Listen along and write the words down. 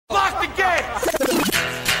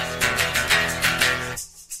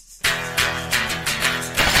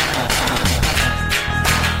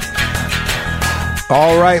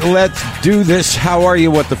All right, let's do this. How are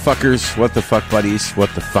you, what the fuckers? What the fuck buddies? What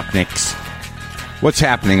the fuck nicks? What's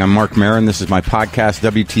happening? I'm Marc Maron. This is my podcast,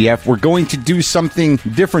 WTF. We're going to do something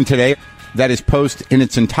different today. That is post in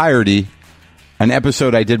its entirety an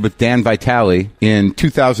episode I did with Dan Vitale in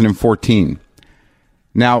 2014.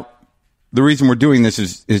 Now, the reason we're doing this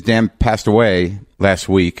is Dan passed away last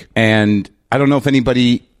week. And I don't know if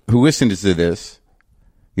anybody who listens to this,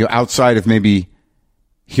 outside of maybe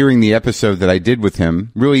hearing the episode that I did with him,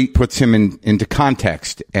 really puts him into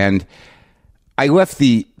context. And I left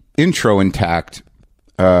the intro intact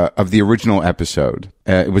of the original episode.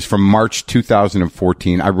 It was from March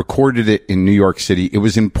 2014. I recorded it in New York City. It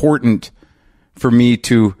was important for me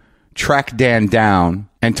to track Dan down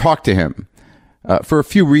and talk to him for a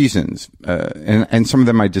few reasons. And some of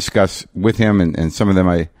them I discuss with him, and some of them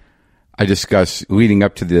I discuss leading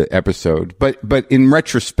up to the episode. But in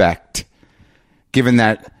retrospect, given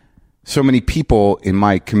that so many people in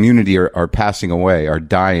my community are passing away, are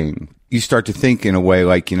dying, you start to think in a way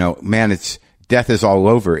like, man, death is all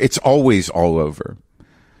over. It's always all over.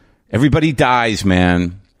 Everybody dies,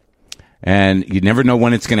 man. And you never know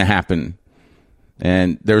when it's going to happen.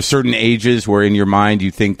 And there are certain ages where in your mind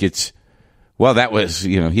you think that was,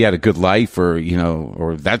 he had a good life,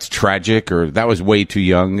 or that's tragic, or that was way too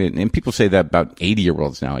young. And people say that about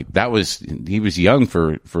 80-year-olds now. Like, he was young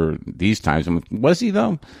for these times. I'm like, was he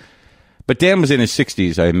though? But Dan was in his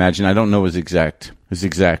 60s, I imagine. I don't know his exact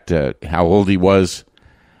how old he was.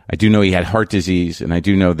 I do know he had heart disease, and I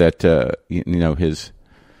do know that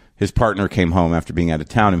his partner came home after being out of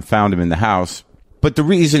town and found him in the house. But the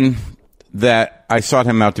reason that I sought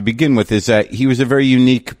him out to begin with is that he was a very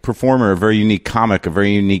unique performer, a very unique comic, a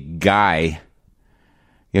very unique guy.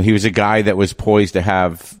 He was a guy that was poised to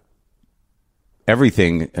have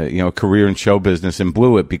everything, a career in show business, and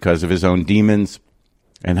blew it because of his own demons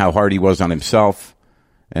and how hard he was on himself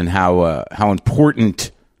and how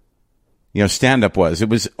important, stand-up was. It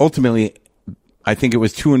was ultimately, I think it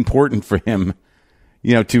was too important for him,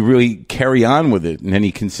 to really carry on with it in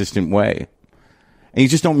any consistent way. And you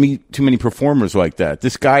just don't meet too many performers like that.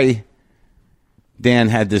 This guy, Dan,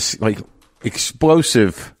 had this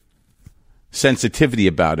explosive sensitivity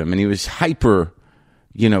about him, and he was hyper,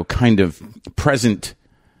 kind of present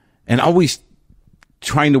and always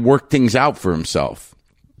trying to work things out for himself,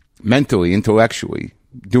 mentally, intellectually,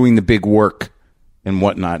 doing the big work and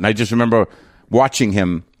whatnot. And I just remember watching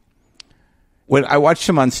him. When I watched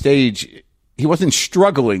him on stage, he wasn't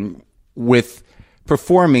struggling with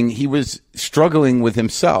performing, he was struggling with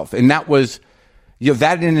himself. And that was,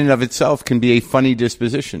 that in and of itself can be a funny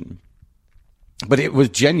disposition. But it was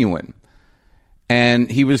genuine. And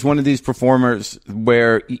he was one of these performers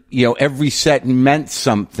where, every set meant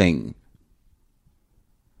something.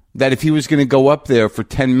 That if he was going to go up there for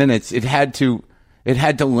 10 minutes, it had to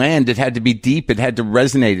land, it had to be deep, it had to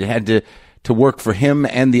resonate, it had to work for him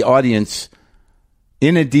and the audience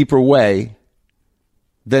in a deeper way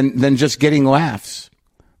than just getting laughs.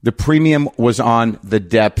 The premium was on the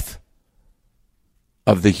depth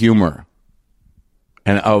of the humor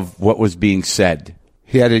and of what was being said.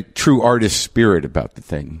 He had a true artist spirit about the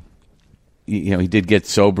thing. He did get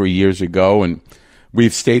sober years ago, and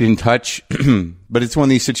we've stayed in touch. But it's one of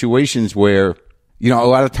these situations where, a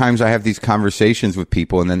lot of times I have these conversations with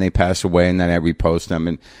people and then they pass away and then I repost them.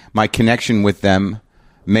 And my connection with them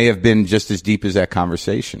may have been just as deep as that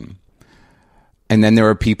conversation. And then there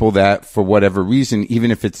are people that, for whatever reason,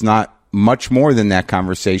 even if it's not much more than that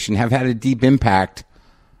conversation, have had a deep impact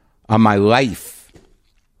on my life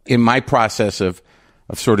in my process of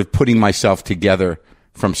sort of putting myself together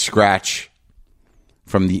from scratch,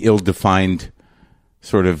 from the ill-defined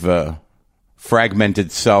sort of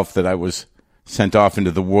fragmented self that I was sent off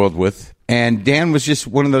into the world with. And Dan was just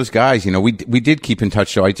one of those guys. We did keep in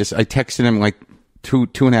touch. So I texted him like two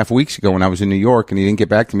and a half weeks ago when I was in New York, and he didn't get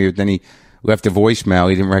back to me. But then he left a voicemail.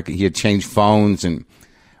 He had changed phones, and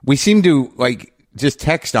we seemed to just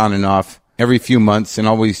text on and off every few months, and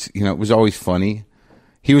always, it was always funny.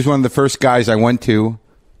 He was one of the first guys I went to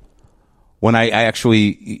when I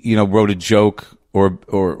actually, wrote a joke or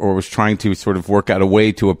was trying to sort of work out a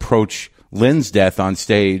way to approach Lynn's death on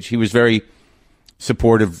stage. He was very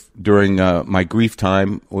supportive during my grief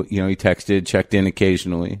time. He texted, checked in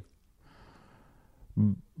occasionally.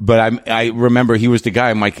 But I remember he was the guy.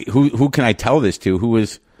 I'm like, who can I tell this to?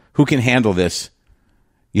 Who can handle this?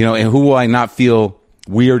 And who will I not feel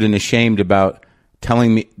weird and ashamed about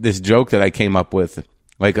telling me this joke that I came up with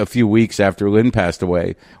like a few weeks after Lynn passed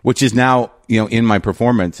away, which is now, in my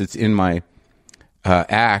performance. It's in my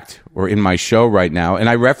act or in my show right now. And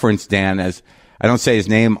I reference Dan as, I don't say his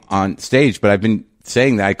name on stage, but I've been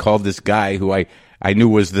saying that I called this guy who I I knew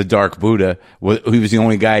was the Dark Buddha. He was the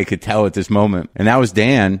only guy I could tell at this moment. And that was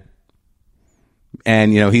Dan.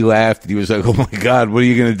 And, he laughed. He was like, oh, my God, what are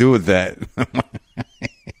you going to do with that?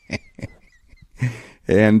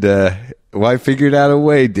 And, I figured out a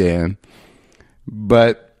way, Dan.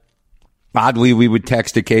 But oddly, we would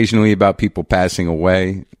text occasionally about people passing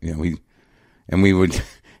away.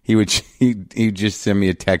 He'd just send me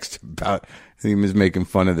a text about he was making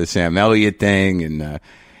fun of the Sam Elliott thing.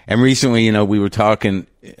 And recently, we were talking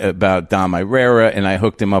about Dom Irrera, and I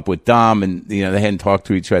hooked him up with Dom, and, they hadn't talked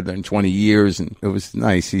to each other in 20 years, and it was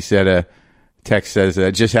nice. He said, text says,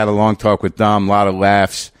 just had a long talk with Dom, a lot of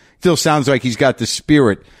laughs. Still sounds like he's got the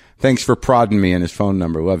spirit. Thanks for prodding me, and his phone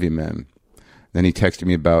number. Love you, man. Then he texted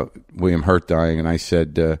me about William Hurt dying, and I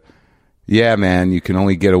said, yeah, man, you can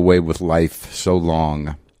only get away with life so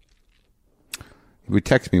long. He would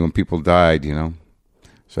text me when people died,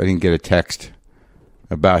 so I didn't get a text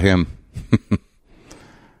about him.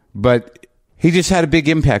 But he just had a big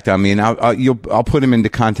impact on me, and I'll put him into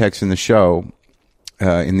context in the show,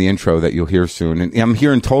 in the intro that you'll hear soon. And I'm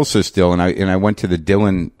here in Tulsa still, and I went to the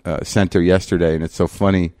Dylan Center yesterday, and it's so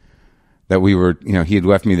funny that we were, he had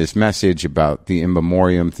left me this message about the in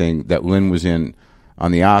memoriam thing that Lynn was in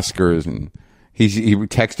on the Oscars, and he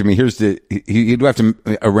texted me. He'd left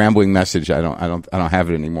a rambling message. I don't have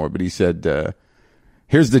it anymore, but he said,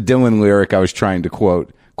 here's the Dylan lyric I was trying to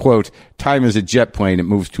quote. Quote, time is a jet plane, it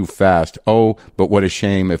moves too fast. Oh, but what a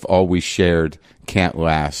shame if all we shared can't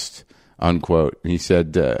last. Unquote. And he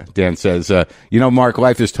said, Dan says, Mark,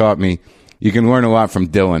 life has taught me you can learn a lot from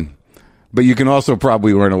Dylan, but you can also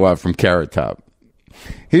probably learn a lot from Carrot Top.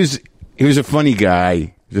 He was a funny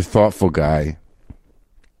guy, a thoughtful guy.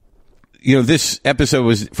 This episode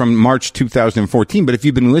was from March 2014, but if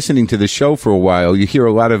you've been listening to the show for a while, you hear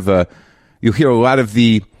a lot of the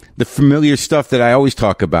familiar stuff that I always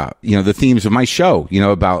talk about, the themes of my show,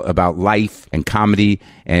 about life and comedy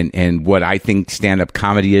and what I think stand-up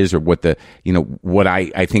comedy is, or what what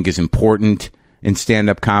I think is important in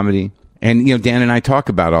stand-up comedy. And, Dan and I talk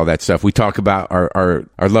about all that stuff. We talk about our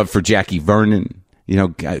love for Jackie Vernon,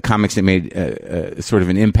 comics that made sort of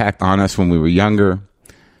an impact on us when we were younger.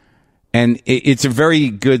 And it's a very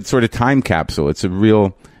good sort of time capsule. It's a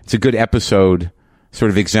good episode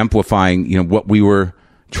sort of exemplifying, what we were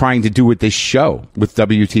trying to do with this show, with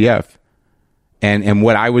WTF, and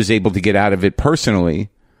what I was able to get out of it personally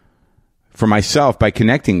for myself by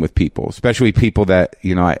connecting with people, especially people that,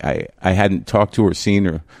 I hadn't talked to or seen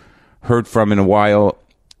or heard from in a while.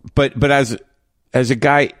 But as a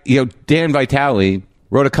guy, Dan Vitale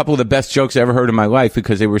wrote a couple of the best jokes I ever heard in my life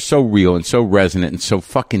because they were so real and so resonant and so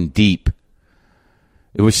fucking deep.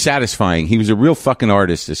 It was satisfying. He was a real fucking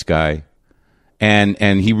artist, this guy.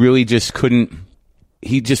 And he really just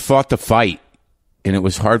he just fought the fight, and it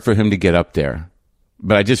was hard for him to get up there.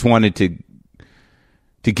 But I just wanted to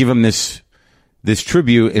give him this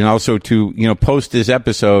tribute, and also to, post this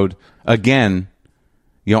episode again,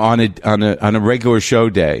 on a regular show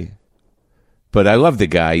day. But I love the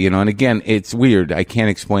guy, and again, it's weird. I can't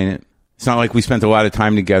explain it. It's not like we spent a lot of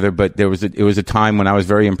time together, but it was a time when I was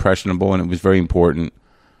very impressionable, and it was very important.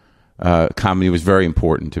 Comedy was very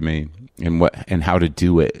important to me, and how to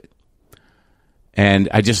do it. And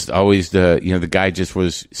I just always, the guy just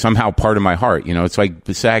was somehow part of my heart. It's like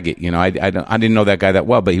Saget, I didn't know that guy that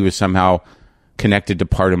well, but he was somehow connected to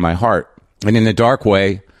part of my heart. And in a dark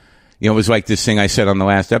way, it was like this thing I said on the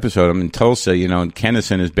last episode. I'm in Tulsa, and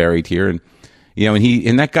Kennison is buried here. And,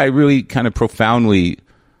 and that guy really kind of profoundly,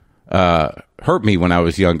 hurt me when I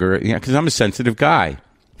was younger, because I'm a sensitive guy.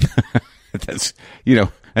 That's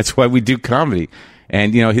why we do comedy.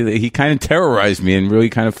 And, he kind of terrorized me and really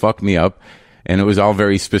kind of fucked me up. And it was all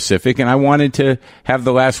very specific. And I wanted to have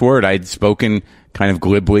the last word. I'd spoken kind of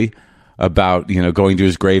glibly about, going to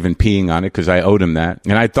his grave and peeing on it because I owed him that.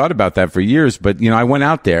 And I thought about that for years. But, I went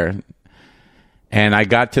out there and I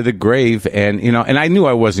got to the grave and, and I knew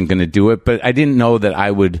I wasn't going to do it, but I didn't know that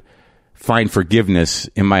I would find forgiveness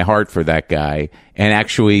in my heart for that guy and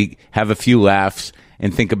actually have a few laughs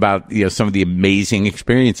and think about, some of the amazing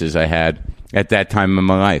experiences I had at that time in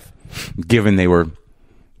my life, given they were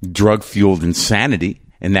drug-fueled insanity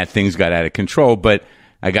and that things got out of control. But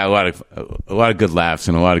I got a lot of good laughs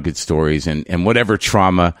and a lot of good stories, and whatever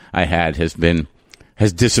trauma I had has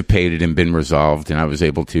dissipated and been resolved, and I was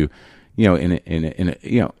able to,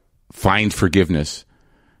 find forgiveness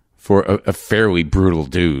for a fairly brutal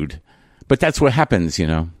dude. But that's what happens,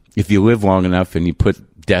 if you live long enough and you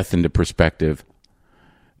put death into perspective,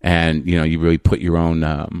 and you really put your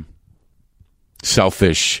own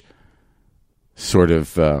selfish sort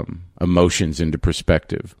of emotions into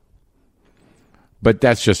perspective. But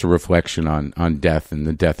that's just a reflection on death and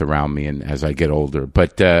the death around me and as I get older.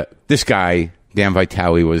 But this guy, Dan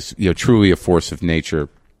Vitale, was truly a force of nature,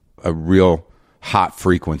 a real hot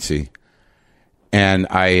frequency. And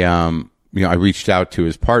I reached out to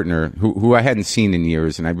his partner, who I hadn't seen in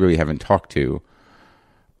years and I really haven't talked to,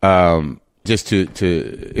 just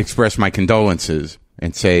to express my condolences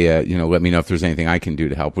and say, let me know if there's anything I can do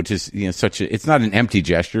to help, which is, it's not an empty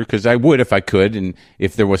gesture, because I would if I could. And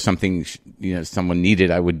if there was something, someone needed,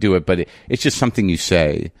 I would do it. But it's just something you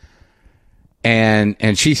say.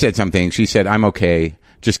 And she said something. She said, I'm okay.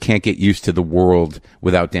 Just can't get used to the world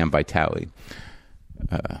without Dan Vitale.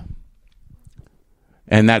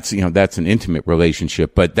 And that's an intimate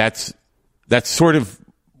relationship, but that's sort of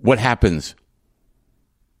what happens.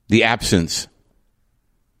 The absence.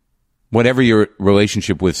 Whatever your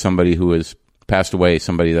relationship with somebody who has passed away,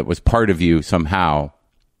 somebody that was part of you somehow,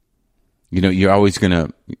 you're always going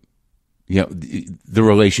to, the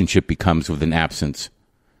relationship becomes with an absence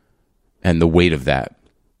and the weight of that.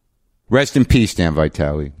 Rest in peace, Dan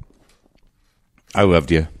Vitale. I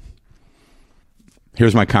loved you.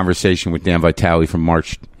 Here's my conversation with Dan Vitale from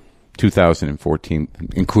March 2014,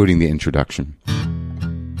 including the introduction.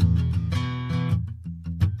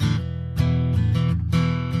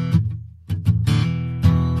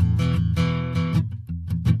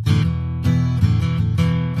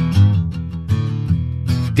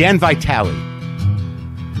 Dan Vitale.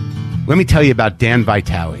 Let me tell you about Dan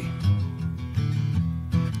Vitale.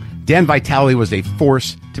 Dan Vitale was a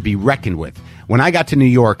force to be reckoned with. When I got to New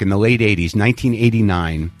York in the late 80s,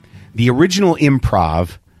 1989, the original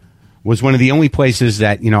Improv was one of the only places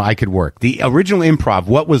that, I could work. The original Improv,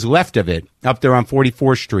 what was left of it up there on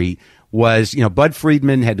 44th Street was, Bud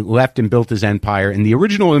Friedman had left and built his empire. And the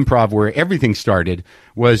original Improv, where everything started,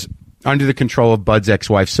 was under the control of Bud's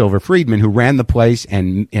ex-wife, Silver Friedman, who ran the place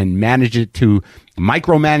and managed it to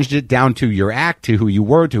micromanaged it down to your act, to who you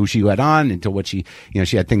were, to who she let on, and to what she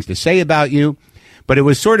had things to say about you. But it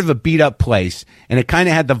was sort of a beat up place, and it kind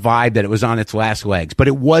of had the vibe that it was on its last legs. But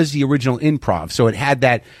it was the original Improv, so it had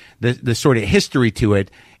that the sort of history to it,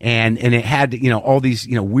 and it had all these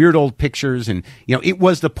weird old pictures, and it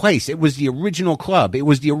was the place. It was the original club. It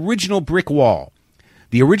was the original brick wall.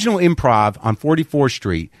 The original Improv on 44th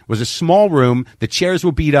Street was a small room. The chairs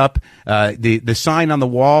were beat up. The sign on the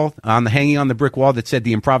wall, hanging on the brick wall that said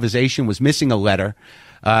the improvisation was missing a letter.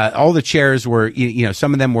 All the chairs were,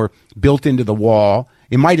 some of them were built into the wall.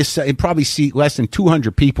 It probably seat less than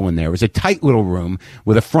 200 people in there. It was a tight little room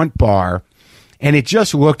with a front bar, and it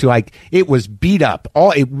just looked like it was beat up.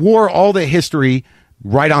 It wore all the history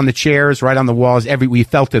right on the chairs, right on the walls. We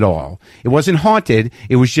felt it all. It wasn't haunted.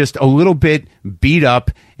 It was just a little bit beat up,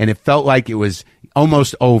 and it felt like it was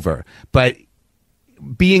almost over. But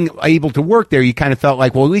being able to work there, you kind of felt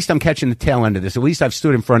like, well, at least I'm catching the tail end of this. At least I've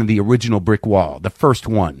stood in front of the original brick wall, the first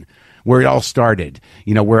one, where it all started,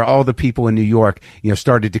 where all the people in New York,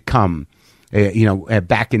 started to come,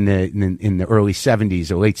 back in the early 70s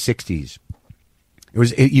or late 60s.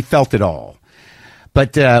 You felt it all.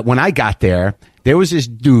 But when I got there was this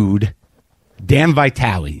dude, Dan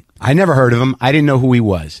Vitale. I never heard of him. I didn't know who he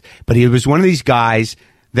was. But he was one of these guys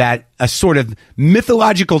that a sort of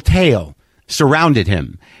mythological tale surrounded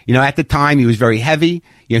him. At the time, he was very heavy.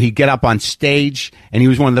 He'd get up on stage, and he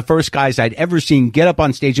was one of the first guys I'd ever seen get up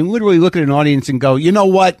on stage and literally look at an audience and go, you know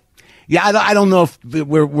what? Yeah, I don't know if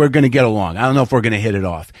we're going to get along. I don't know if we're going to hit it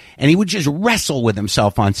off. And he would just wrestle with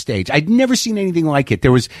himself on stage. I'd never seen anything like it.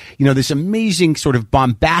 There was, this amazing sort of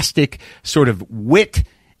bombastic sort of wit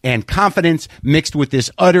and confidence mixed with this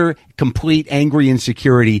utter, complete, angry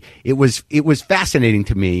insecurity. It was fascinating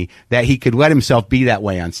to me that he could let himself be that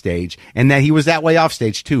way on stage, and that he was that way off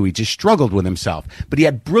stage too. He just struggled with himself. But he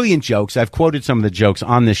had brilliant jokes. I've quoted some of the jokes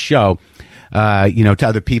on this show. To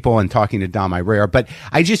other people and talking to Dom Irera. But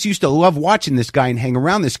I just used to love watching this guy and hang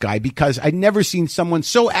around this guy because I'd never seen someone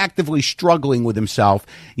so actively struggling with himself,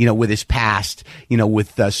 with his past,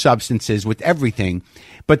 with substances, with everything.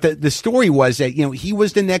 But the story was that, he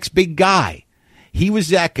was the next big guy. He was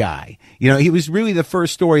that guy. He was really the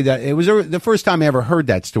first story it was the first time I ever heard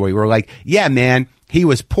that story. We're like, yeah, man, he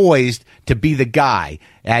was poised to be the guy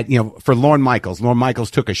for Lorne Michaels. Lorne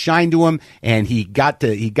Michaels took a shine to him, and he got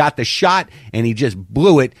the shot, and he just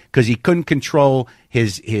blew it because he couldn't control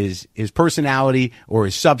his personality or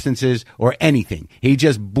his substances or anything. He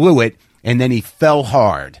just blew it, and then he fell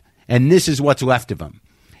hard. And this is what's left of him.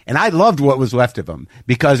 And I loved what was left of him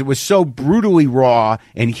because it was so brutally raw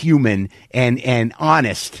and human and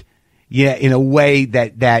honest, in a way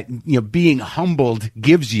that being humbled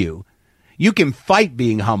gives you. You can fight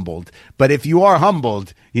being humbled, but if you are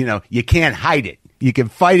humbled, you can't hide it. You can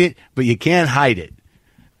fight it, but you can't hide it.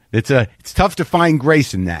 It's tough to find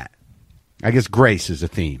grace in that. I guess grace is a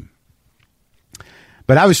theme.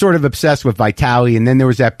 But I was sort of obsessed with Vitale, and then there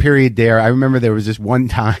was that period there. I remember there was this one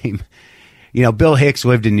time, Bill Hicks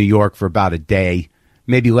lived in New York for about a day,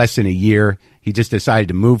 maybe less than a year. He just decided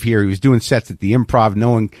to move here. He was doing sets at the Improv.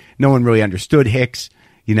 No one really understood Hicks.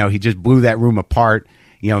 He just blew that room apart.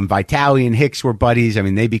 And Vitale and Hicks were buddies. I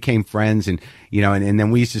mean, they became friends, and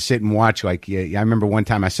then we used to sit and watch. I remember one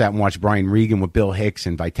time I sat and watched Brian Regan with Bill Hicks,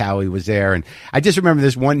 and Vitale was there. And I just remember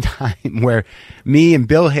this one time where me and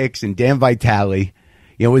Bill Hicks and Dan Vitale,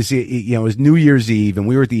 it was New Year's Eve, and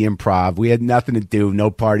we were at the Improv. We had nothing to do,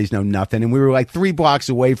 no parties, no nothing, and we were like 3 blocks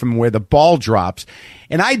away from where the ball drops.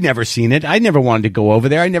 And I'd never seen it. I never wanted to go over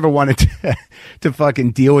there. I never wanted to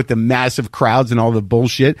fucking deal with the massive crowds and all the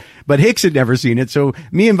bullshit. But Hicks had never seen it. So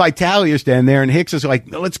me and Vitale are standing there, and Hicks is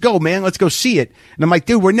like, let's go, man. Let's go see it. And I'm like,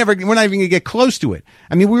 dude, we're not even going to get close to it.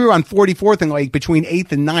 I mean, we were on 44th and like between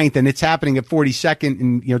 8th and 9th, and it's happening at 42nd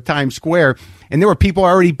in, Times Square. And there were people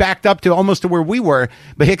already backed up to almost to where we were.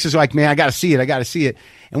 But Hicks is like, man, I got to see it.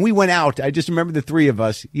 And we went out. I just remember the 3 of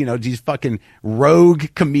us, these fucking rogue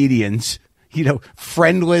comedians,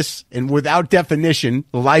 friendless and without definition,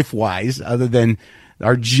 life-wise, other than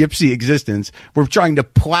our gypsy existence. We're trying to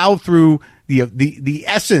plow through the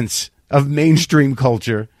essence of mainstream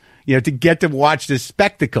culture, to get to watch this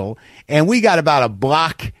spectacle. And we got about a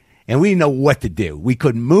block, and we didn't know what to do. We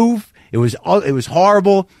couldn't move. It was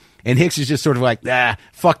horrible. And Hicks is just sort of like,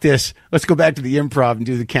 fuck this. Let's go back to the Improv and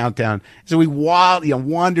do the countdown. So we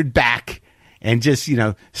wandered back and just,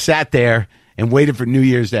 sat there and waited for New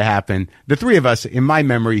Year's to happen. The 3 of us, in my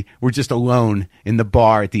memory, were just alone in the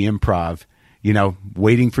bar at the Improv,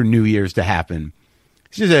 waiting for New Year's to happen.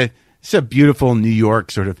 It's a beautiful New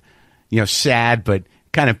York sort of, sad but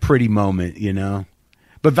kind of pretty moment,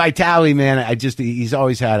 But Vitale, man, I've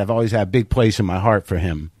always had a big place in my heart for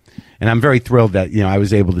him. And I'm very thrilled that, I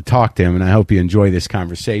was able to talk to him, and I hope you enjoy this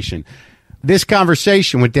conversation. This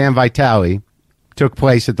conversation with Dan Vitale took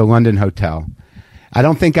place at the London Hotel. I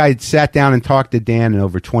don't think I had sat down and talked to Dan in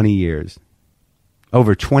over 20 years.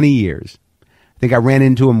 Over 20 years. I think I ran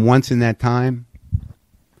into him once in that time.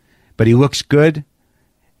 But he looks good.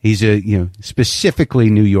 He's a, specifically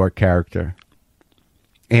New York character.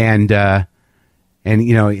 And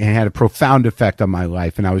it had a profound effect on my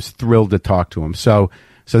life, and I was thrilled to talk to him. So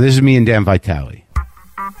this is me and Dan Vitale.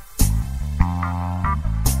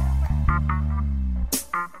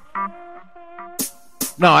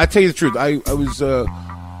 No, I tell you the truth. I was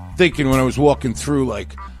thinking when I was walking through,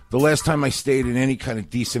 like, the last time I stayed in any kind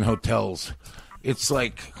of decent hotels, it's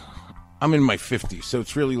like I'm in my 50s, so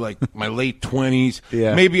it's really like my late 20s.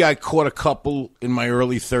 Yeah. Maybe I caught a couple in my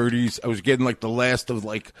early 30s. I was getting like the last of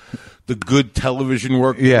like the good television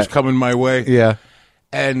work that was coming my way. Yeah.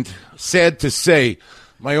 And sad to say,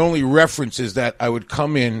 my only reference is that I would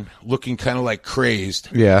come in looking kind of like crazed.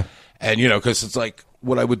 Yeah. And, because it's like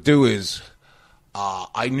what I would do is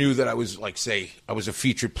I knew that I was like, say, I was a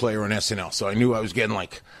featured player on SNL. So I knew I was getting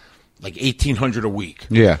like $1,800 a week.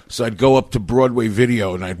 Yeah. So I'd go up to Broadway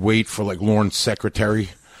Video and I'd wait for like Lauren's secretary.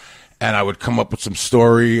 And I would come up with some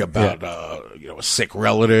story about, a sick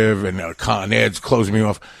relative and Con Ed's closing me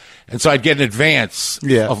off. And so I'd get an advance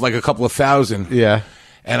of like a couple of thousand. Yeah.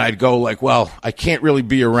 And I'd go like, well, I can't really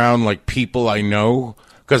be around like people I know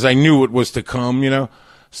because I knew it was to come,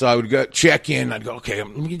 So I would go check in. I'd go, okay,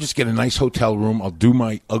 let me just get a nice hotel room. I'll do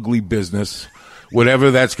my ugly business,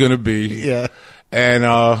 whatever that's going to be. Yeah.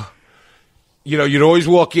 And, you'd always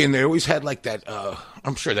walk in. They always had like that,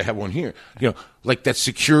 I'm sure they have one here, like that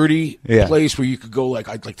security place where you could go like,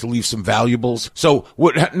 I'd like to leave some valuables. So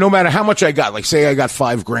no matter how much I got, like say I got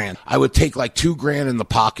 $5,000, I would take like $2,000 in the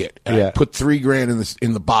pocket and I'd put $3,000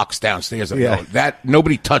 in the box downstairs. That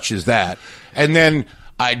nobody touches that. And then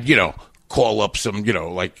I'd, call up some,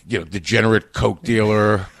 degenerate coke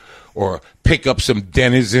dealer or pick up some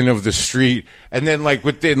denizen of the street. And then like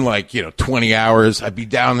within 20 hours, I'd be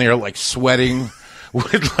down there like sweating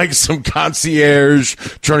with like some concierge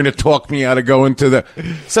trying to talk me out of going to the.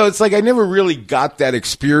 So it's like I never really got that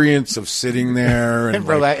experience of sitting there and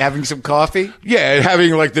like, having some coffee. Yeah,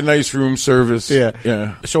 having like the nice room service.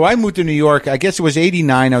 Yeah. So I moved to New York. I guess it was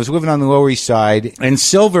 '89. I was living on the Lower East Side, and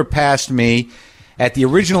Silver passed me at the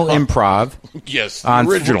original Improv. Yes, the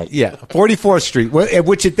original. 44th Street,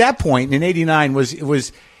 which at that point in '89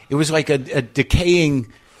 was like a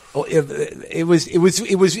decaying.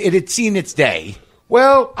 It had seen its day.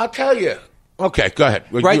 Well, I'll tell you. Okay, go ahead.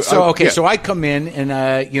 Right. So I come in and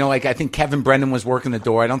I think Kevin Brennan was working the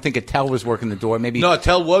door. I don't think Attell was working the door. Maybe no,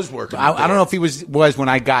 Attell was working. I don't know if he was when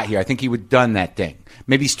I got here. I think he had done that thing.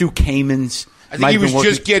 Maybe Stu Kamens I think he was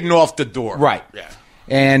just getting off the door. Right. Yeah.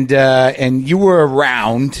 And you were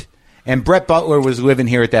around, and Brett Butler was living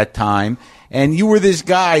here at that time, and you were this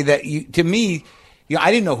guy that to me,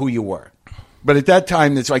 I didn't know who you were. But at that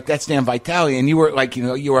time, it's like, that's Dan Vitale, and you were like,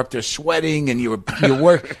 you were up there sweating, and you're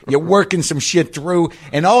working some shit through,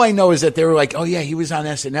 and all I know is that they were like, oh yeah, he was on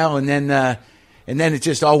SNL, and then it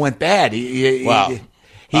just all went bad. Wow.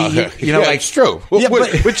 It's true.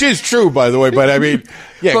 Which is true, by the way. But I mean,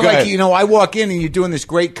 yeah. But go ahead. I walk in and you're doing this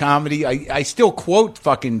great comedy. I still quote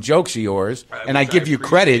fucking jokes of yours, and I give you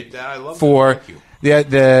credit for.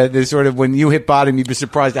 The sort of, when you hit bottom, you'd be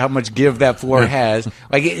surprised at how much give that floor has.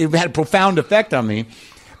 Like, it had a profound effect on me.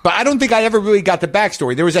 But I don't think I ever really got the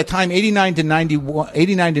backstory. There was that time, 89 to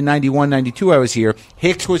 91, 92, I was here.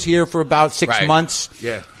 Hicks was here for about 6 months.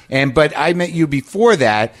 Yeah. But I met you before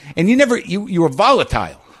that, and you were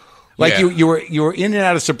volatile. Like, you were in and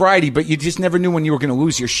out of sobriety, but you just never knew when you were going to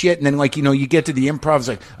lose your shit. And then, you get to the improv, it's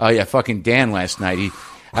like, oh yeah, fucking Dan last night.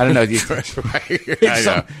 I don't know. I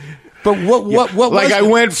know. But what like, I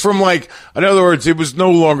went from, like, in other words, it was no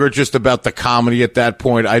longer just about the comedy at that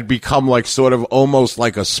point. I'd become like sort of almost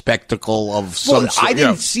like a spectacle of some sort. I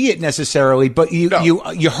didn't see it necessarily, but you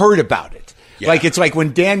heard about it. Yeah. Like, it's like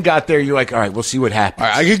when Dan got there, you're like, all right, we'll see what happens. All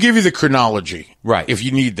right, I could give you the chronology. Right. If you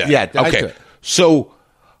need that. Yeah. Okay. So,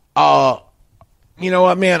 you know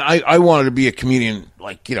what, man? I wanted to be a comedian.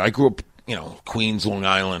 Like, I grew up, Queens, Long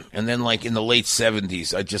Island. And then, like, in the late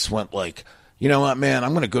 70s, I just went like, you know what, man?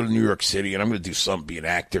 I'm going to go to New York City, and I'm going to do something, be an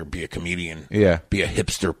actor, be a comedian, be a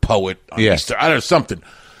hipster poet on Easter. I don't know, something.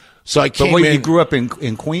 So I came in. You grew up in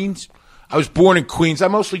Queens? I was born in Queens. I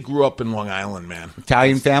mostly grew up in Long Island, man.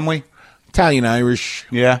 Italian family? Italian-Irish.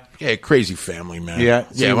 Yeah? Yeah, crazy family, man. Yeah?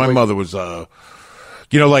 Yeah, my mother was,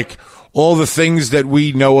 like, all the things that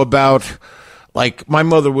we know about. Like, my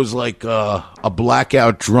mother was like a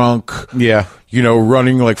blackout drunk. Yeah.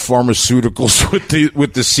 Running like pharmaceuticals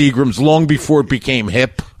with the Seagrams long before it became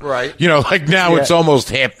hip. Right. Like now it's almost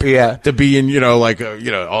hip. Yeah. To be in,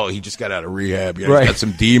 oh, he just got out of rehab. He's got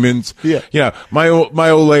some demons. Yeah. My old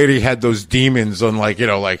lady had those demons on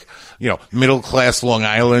middle class Long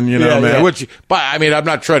Island, man. Yeah. Which, but I mean, I'm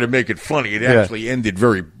not trying to make it funny. It actually ended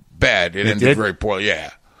very bad. It ended very poorly.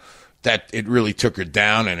 Yeah. That it really took her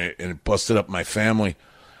down, and it busted up my family.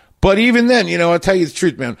 But even then, I'll tell you the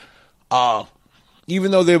truth, man. Even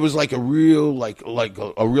though there was like a real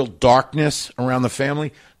a real darkness around the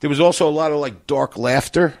family, there was also a lot of like dark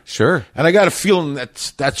laughter. Sure. And I got a feeling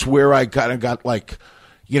that's where I kind of got like,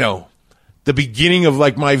 the beginning of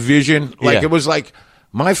like my vision. Like it was like,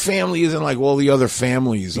 my family isn't like all the other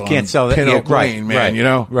families. You can't sell that. Pin Oak Lane,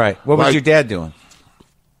 man. Right. What was your dad doing?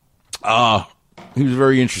 He was a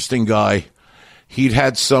very interesting guy. He'd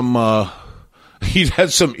had some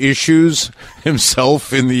issues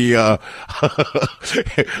himself in the,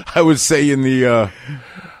 I would say in the,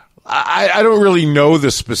 I don't really know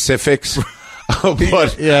the specifics,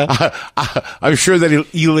 but I'm sure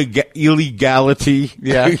that illegality,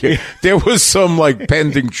 there was some like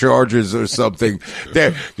pending charges or something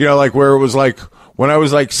there, like where it was like, when I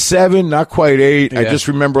was like 7, not quite 8, I just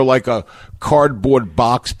remember like a cardboard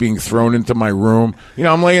box being thrown into my room.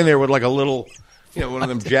 I'm laying there with like a little, one of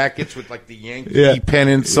them jackets with like the Yankee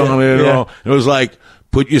pennants on it and all. It was like,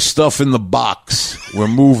 put your stuff in the box. We're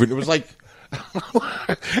moving. It was like,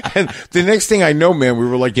 and the next thing I know, man, we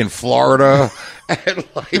were like in Florida, and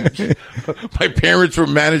like my parents were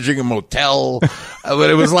managing a motel.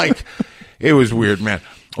 But it was like, it was weird, man.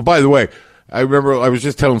 Oh, by the way, I remember I was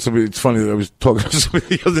just telling somebody, it's funny that I was talking to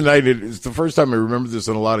somebody the other night. It's the first time I remember this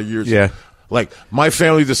in a lot of years. Yeah. Like, my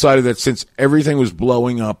family decided that since everything was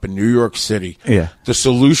blowing up in New York City, the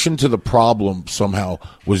solution to the problem somehow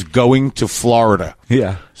was going to Florida.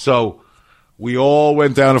 Yeah. So we all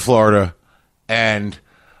went down to Florida, and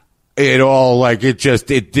it all, like, it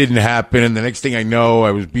didn't happen. And the next thing I know,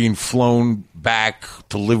 I was being flown back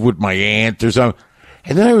to live with my aunt or something.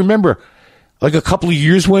 And then I remember, like, a couple of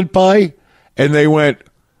years went by, and they went,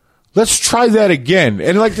 let's try that again.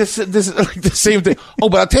 And like this like the same thing. Oh,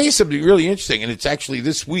 but I'll tell you something really interesting, and it's actually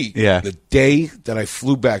this week. Yeah. The day that I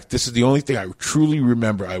flew back, this is the only thing I truly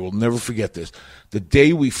remember. I will never forget this. The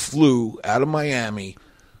day we flew out of Miami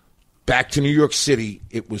back to New York City,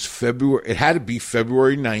 it had to be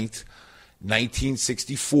February 9th,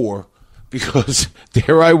 1964, because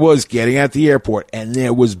there I was getting at the airport, and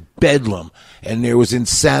there was bedlam, and there was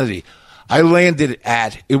insanity. I landed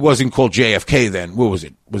it wasn't called JFK then. What was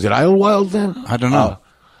it? Was it Idlewild then? I don't know.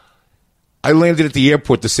 I landed at the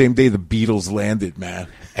airport the same day the Beatles landed, man.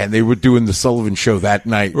 And they were doing the Sullivan Show that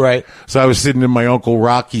night. Right. So I was sitting in my Uncle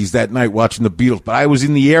Rocky's that night watching the Beatles. But I was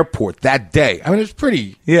in the airport that day. I mean, it was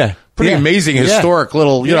pretty pretty amazing, historic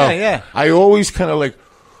little, you know. Yeah. I always kind of like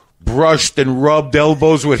brushed and rubbed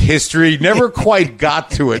elbows with history. Never quite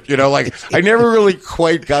got to it, you know. Like I never really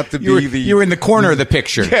quite got to be the. You were in the corner of the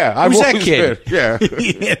picture. Yeah, who's that kid? Yeah,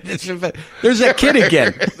 there's that kid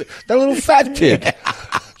again. That little fat kid.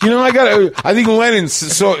 You know, I think Lennon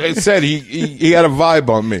said he had a vibe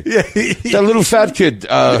on me. Yeah. That little fat kid,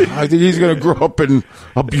 I think he's going to grow up and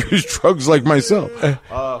abuse drugs like myself.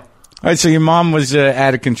 All right, so your mom was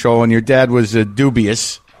out of control and your dad was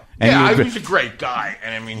dubious. And he was a great guy.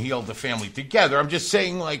 And, I mean, he held the family together. I'm just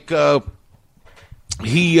saying, like,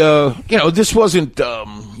 he, this wasn't,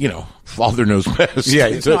 father knows best.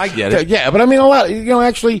 Yeah, so I get it. Yeah, but I mean, a lot,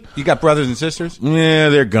 actually. You got brothers and sisters? Yeah,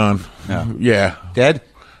 they're gone. No. Yeah. Dead?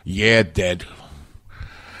 Yeah, dead.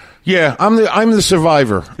 Yeah, I'm the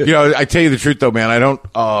survivor. You know, I tell you the truth though, man. I don't.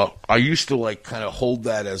 I used to like kind of hold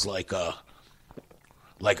that as like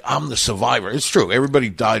I'm the survivor. It's true. Everybody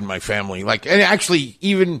died in my family. Like, and actually,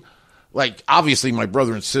 even like obviously my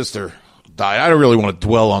brother and sister died. I don't really want to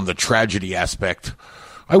dwell on the tragedy aspect.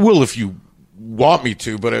 I will if you want me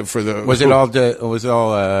to, but for the was it all it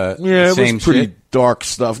same was pretty shit? Dark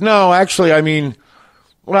stuff. No, actually, I mean.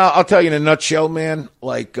 Well, I'll tell you in a nutshell, man.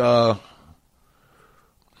 Like, my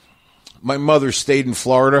mother stayed in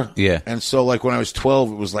Florida. Yeah. And so, like, when I was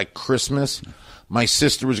 12, it was like Christmas. My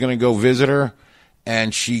sister was going to go visit her,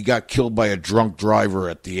 and she got killed by a drunk driver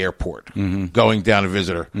at the airport going down to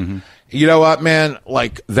visit her. Mm-hmm. You know what, man?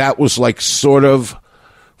 Like, that was, like, sort of,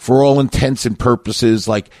 for all intents and purposes,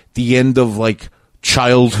 like, the end of, like,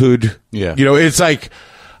 childhood. Yeah. You know, it's like,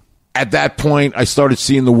 at that point, I started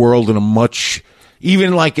seeing the world in a much...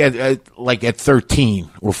 Even like at 13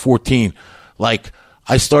 or 14, like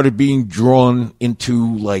I started being drawn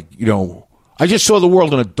into like, you know, I just saw the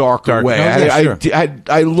world in a darker way.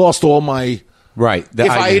 I lost all my right.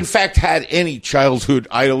 If I in fact had any childhood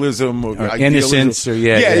idolism or innocence or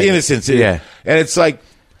innocence. Yeah. And it's like,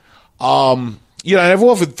 and I've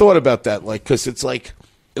often thought about that, like, cause it's like,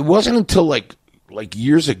 it wasn't until like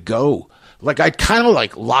years ago, like I kind of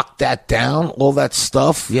like locked that down, all that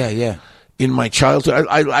stuff. Yeah. In my childhood,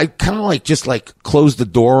 I kind of like just like closed the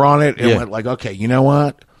door on it and went like, okay, you know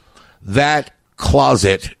what? That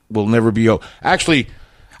closet will never be open. Actually,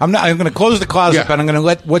 I'm going to close the closet, but I'm going to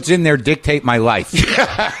let what's in there dictate my life.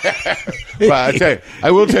 Well, I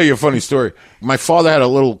will tell you a funny story. My father had a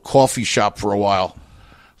little coffee shop for a while.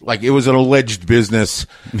 Like it was an alleged business,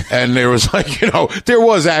 and there was like, there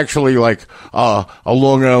was actually like a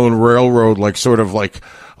Long Island Railroad, like sort of like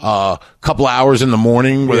couple of hours in the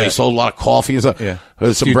morning where they sold a lot of coffee and stuff. Yeah.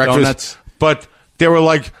 Some breakfast. Donuts. But they were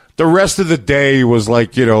like, the rest of the day was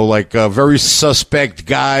like, very suspect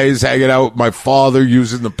guys hanging out with my father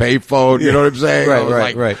using the payphone. You know what I'm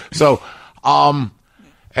saying? Right. So, and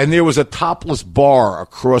there was a topless bar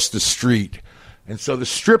across the street. And so the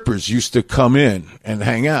strippers used to come in and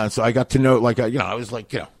hang out. So I got to know, like, I was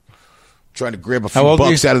like, trying to grab a few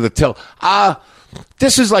bucks out of the till.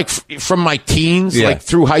 This is like from my teens, like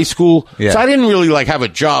through high school. Yeah. So I didn't really like have a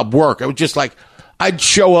job work. I was just like, I'd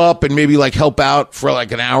show up and maybe like help out for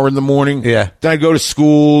like an hour in the morning. Yeah. Then I'd go to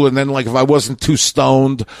school. And then like if I wasn't too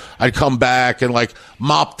stoned, I'd come back and like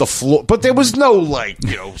mop the floor. But there was no like,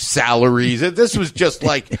 salaries. This was just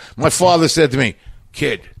like my father said to me,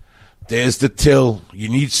 kid, there's the till. You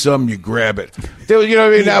need some, you grab it. You know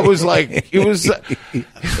what I mean? That was like, it was,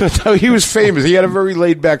 he was famous. He had a very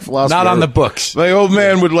laid back philosophy. Not on the books. My old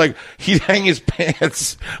man would like, he'd hang his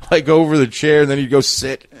pants like over the chair and then he'd go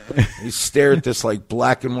sit. He'd stare at this like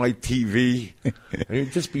black and white TV. And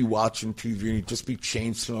he'd just be watching TV and he'd just be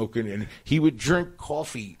chain smoking. And he would drink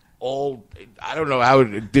coffee I don't know how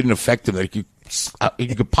it didn't affect him that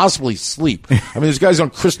he could possibly sleep. I mean, there's guys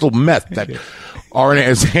on crystal meth that aren't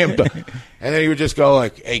as amped up. And then he would just go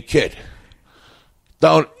like, hey, kid,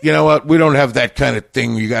 you know what? We don't have that kind of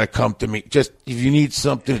thing. You got to come to me. Just if you need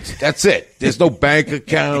something, that's it. There's no bank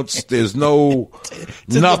accounts. There's no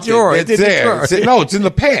nothing. It's there. It's in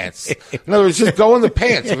the pants. In other words, just go in the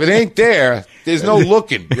pants. If it ain't there, there's no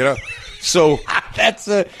looking, So that's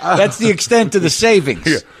the extent of the savings.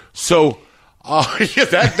 Yeah. So,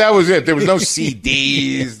 that was it. There was no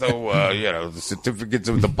CDs, no, the certificates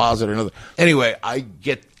of deposit or nothing. Anyway, I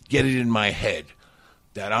get it in my head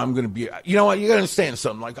that I'm going to be, you know what? You got to understand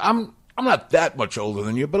something. Like I'm not that much older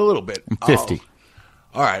than you, but a little bit. I'm 50.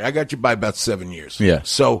 All right. I got you by about 7 years. Yeah.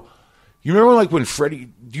 So you remember like when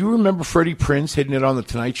do you remember Freddie Prinze hitting it on the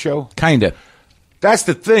Tonight Show? Kind of. That's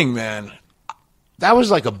the thing, man. That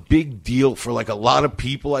was like a big deal for like a lot of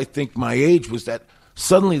people, I think, my age, was that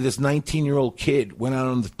suddenly this 19-year-old kid went out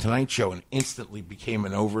on the Tonight Show and instantly became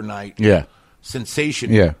an overnight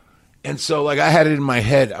sensation. Yeah. And so, like, I had it in my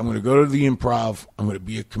head, I'm going to go to the Improv, I'm going to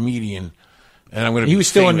be a comedian, and I'm going to be He was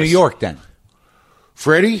still in famous. New York then.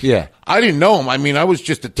 Freddie? Yeah. I didn't know him. I mean, I was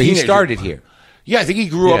just a But teenager. he started here. Yeah, I think he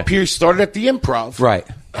grew up here, started at the Improv. Right.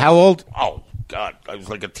 How old? Oh, God. I was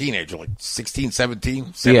like a teenager, like 16,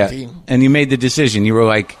 17, 17. Yeah. And you made the decision. You were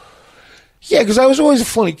like... Yeah, because I was always a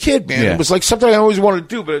funny kid, man. Yeah. It was like something I always wanted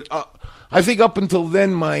to do. But I think up until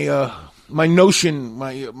then, my notion,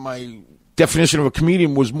 my definition of a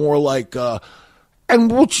comedian was more like... and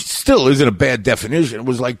which still isn't a bad definition. It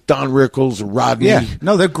was like Don Rickles or Rodney. Yeah,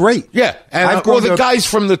 no, they're great. Yeah, and or the guys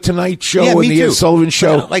from the Tonight Show Yeah, and me the too. Ed Sullivan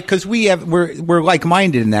Show. Yeah, like, because we're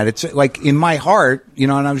like-minded in that. It's like in my heart, you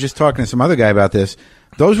know. And I was just talking to some other guy about this.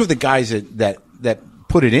 Those were the guys that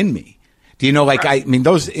put it in me. Do you know? Like, I mean,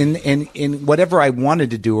 those in whatever I wanted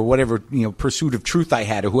to do or whatever pursuit of truth I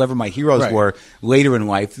had or whoever my heroes were later in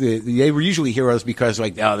life, they were usually heroes because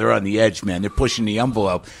like, oh, they're on the edge, man. They're pushing the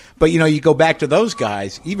envelope. But you go back to those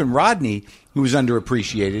guys, even Rodney, who was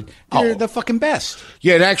underappreciated. They're the fucking best.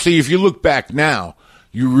 Yeah, and actually, if you look back now,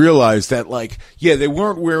 you realize that, like, yeah, they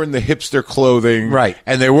weren't wearing the hipster clothing. Right.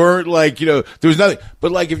 And they weren't, like, there was nothing.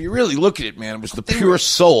 But, like, if you really look at it, man, it was the pure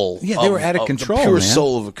soul. Yeah, they were out of control, the pure man.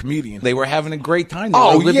 soul of a comedian. They were having a great time. They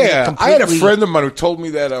Oh, were living yeah. completely... I had a friend of mine who told me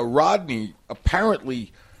that Rodney,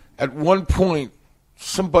 apparently, at one point,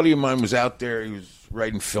 somebody of mine was out there. He was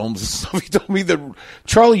writing films and stuff. He told me that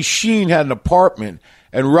Charlie Sheen had an apartment,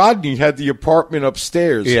 and Rodney had the apartment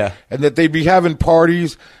upstairs. Yeah. And that they'd be having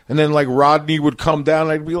parties, and then, like, Rodney would come down,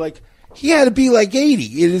 and I'd be like, he had to be, like,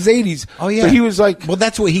 80, in his 80s. Oh, yeah. But he was like... Well,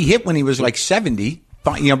 that's what he hit when he was, like, 70,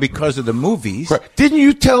 because of the movies. Didn't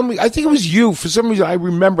you tell me... I think it was you. For some reason, I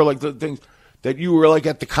remember, like, the things... that you were, like,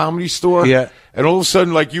 at the Comedy Store. Yeah. And all of a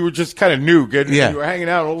sudden, like, you were just kind of new. You were hanging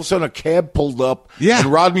out, and all of a sudden a cab pulled up. Yeah. And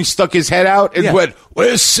Rodney stuck his head out and went,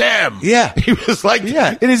 "Where's Sam?" Yeah. He was, like,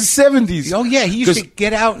 in his 70s. Oh, yeah. He used to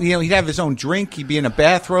get out, he'd have his own drink. He'd be in a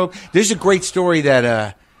bathrobe. There's a great story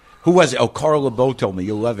that, who was it? Oh, Carl LeBeau told me.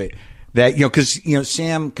 You'll love it. That, because,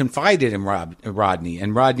 Sam confided in Rodney,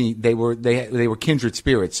 and Rodney, they were kindred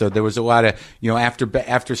spirits. So there was a lot of, after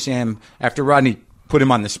Rodney put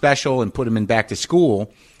him on the special and put him in back to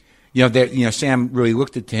school, Sam really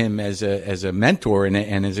looked at him as a mentor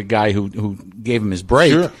and as a guy who gave him his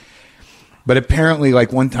break. Sure. But apparently,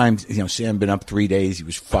 like one time, Sam had been up 3 days. He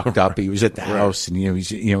was fucked up. He was at the house, and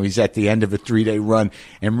he's at the end of a 3-day run.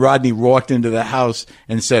 And Rodney walked into the house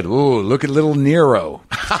and said, "Ooh, look at little Nero."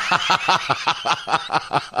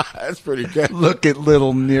 That's pretty good. Look at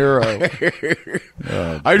little Nero.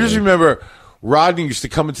 I just remember Rodney used to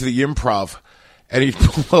come into the Improv, and he'd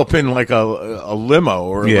pull up in like a limo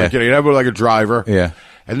or he'd have like a driver. Yeah.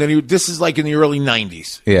 And then this is like in the early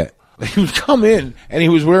 90s. Yeah. He would come in, and he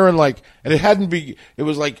was wearing like, and it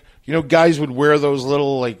was like, guys would wear those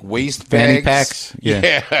little like waist Fanny bags. packs.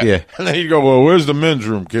 Yeah. And then he'd go, "Well, where's the men's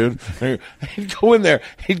room, kid?" And he'd go in there,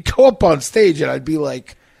 he'd go up on stage, and I'd be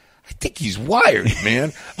like, "I think he's wired,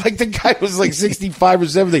 man." Like the guy was like 65 or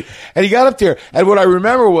 70, and he got up there, and what I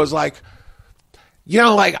remember was like, even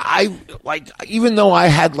though I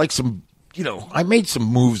had like some, I made some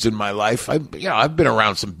moves in my life. I've been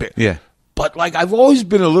around some bit. Yeah. But, like, I've always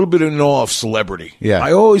been a little bit in awe of celebrity. Yeah.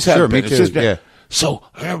 I always have Sure, been. me too. Yeah. So,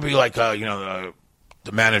 I remember be like, the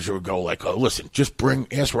manager would go like, "Listen, just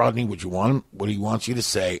ask Rodney what he wants you to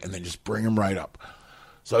say, and then just bring him right up."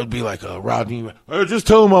 So I'd be like, "Rodney, just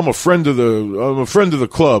tell him I'm a friend of the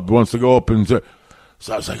club, wants to go up and..."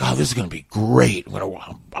 So I was like, "Oh, this is going to be great. I'm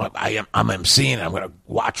emceeing. I'm going to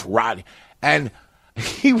watch Rodney." And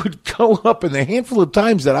he would go up, and the handful of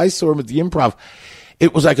times that I saw him at the Improv,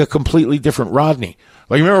 it was like a completely different Rodney.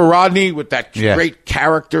 Like, remember Rodney with that great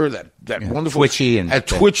character, that wonderful... Twitchy and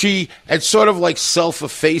twitchy, and sort of like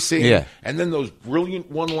self-effacing. Yeah. And then those brilliant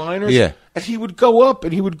one-liners. Yeah. And he would go up,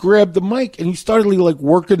 and he would grab the mic, and he started like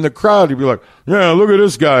working the crowd. He'd be like, "Yeah, look at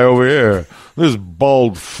this guy over here. This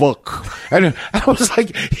bald fuck." And I was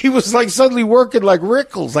like, he was like suddenly working like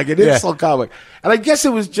Rickles, like an insult comic. And I guess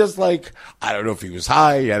it was just like, I don't know if he was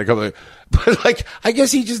high, he had a couple of... But, like, I guess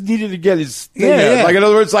he just needed to get his thing out. Yeah. Like, in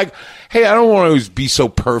other words, like, hey, I don't want to always be so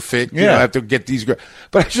perfect. I have to get these... But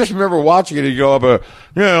I just remember watching it, and you go up, look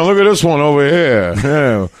at this one over here.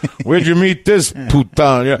 Yeah. Where'd you meet this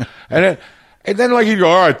putan? Yeah. And then, like, he'd go,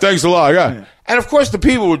 "All right, thanks a lot." Yeah. And, of course, the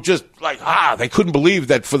people were just like, they couldn't believe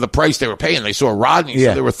that for the price they were paying, they saw Rodney,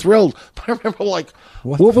 so they were thrilled. But I remember, like,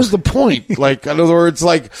 what was the point? Like, in other words,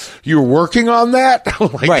 like, you're working on that?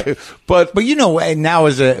 Like, right. But now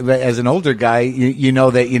as an older guy, you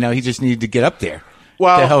know that, he just needed to get up there.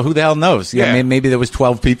 Well, who the hell knows? Yeah. Maybe there was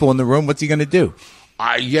 12 people in the room. What's he going to do?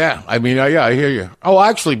 I hear you. Oh,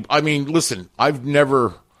 actually, listen, I've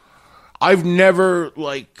never I've never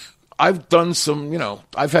I've done some,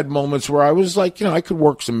 I've had moments where I was like, I could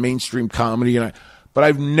work some mainstream comedy, but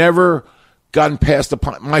I've never gotten past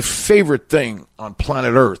my favorite thing on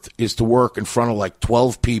planet Earth is to work in front of like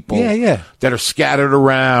 12 people that are scattered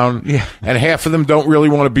around, and half of them don't really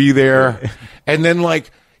want to be there. And then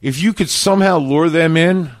if you could somehow lure them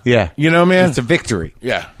in, man, it's a victory.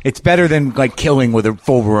 Yeah. It's better than killing with a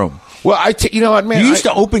full room. Well, you know what, man? You used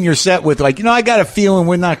to open your set with I got a feeling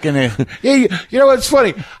we're not going to. Yeah, you know what's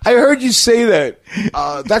funny? I heard you say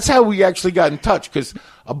that. That's how we actually got in touch, because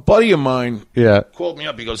a buddy of mine called me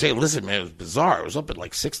up. He goes, "Hey, listen, man, it was bizarre. I was up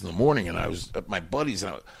at 6 a.m, and I was at my buddy's,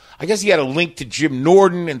 and I guess he had a link to Jim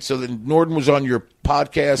Norton, and so then Norton was on your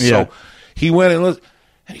podcast. So he went and listened,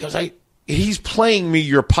 and he goes, he's playing me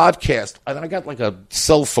your podcast, and I got a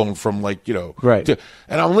cell phone from right.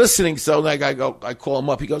 And I'm listening. So I call him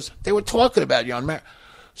up. He goes, they were talking about you on Mac.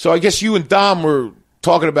 So I guess you and Dom were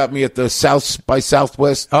talking about me at the South by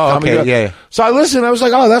Southwest. Oh, okay, yeah. So I listened. I was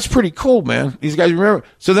like, oh, that's pretty cool, man. These guys remember.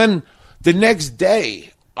 So then the next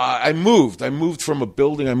day, I moved. I moved from a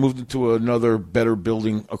building. I moved into another better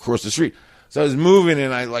building across the street. So I was moving,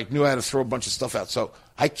 and I knew how to throw a bunch of stuff out. So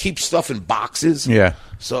I keep stuff in boxes. Yeah.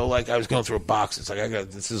 So I was going through a box. It's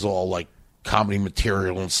this is all comedy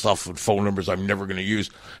material and stuff with phone numbers I'm never going to use.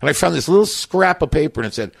 And I found this little scrap of paper, and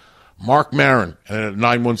it said Marc Maron and a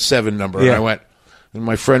 917 number. Yeah. And I went, and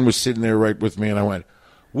my friend was sitting there right with me, and I went,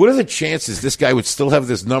 what are the chances this guy would still have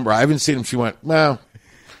this number? I haven't seen him. She went, well,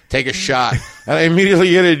 take a shot. And I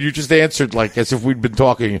immediately hit it. You just answered as if we'd been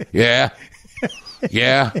talking. Yeah.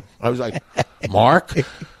 Yeah. I was like, Mark?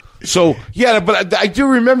 So, but I do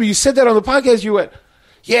remember you said that on the podcast. You went,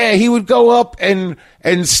 yeah, he would go up and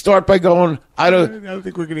start by going, I don't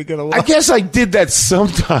think we're going to get along. I guess I did that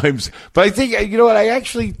sometimes, but I think, you know what, I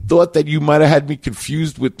actually thought that you might have had me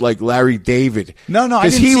confused with Larry David. No, I didn't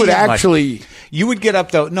because he see would it actually. Much. You would get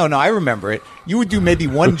up though. No, I remember it. You would do maybe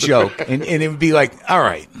one joke, and it would be like, all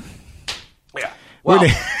right. Yeah. Well,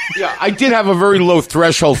 yeah, I did have a very low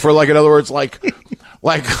threshold for in other words,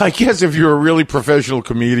 I guess if you're a really professional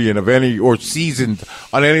comedian of any, or seasoned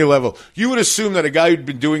on any level, you would assume that a guy who'd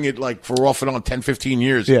been doing it for off and on 10, 15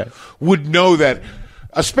 years would know that,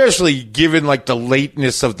 especially given the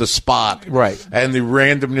lateness of the spot, right, and the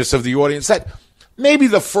randomness of the audience, that maybe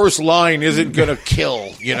the first line isn't going to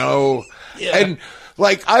kill, And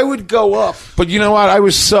I would go up, but you know what? I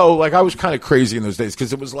was I was kind of crazy in those days,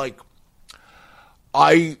 because it was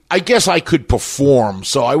I guess I could perform,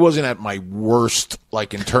 so I wasn't at my worst,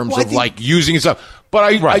 in terms of using stuff.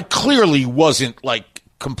 But I clearly wasn't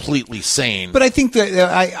completely sane. But I think that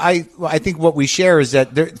I think what we share is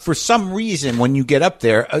that for some reason, when you get up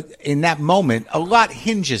there in that moment, a lot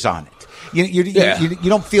hinges on it. You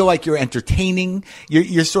don't feel like you're entertaining.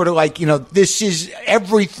 You're sort of this is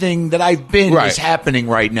everything that I've been is happening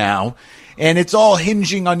right now, and it's all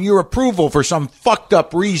hinging on your approval for some fucked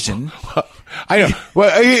up reason. I know. Well,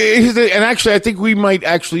 and actually, I think we might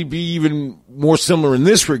actually be even more similar in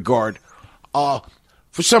this regard. For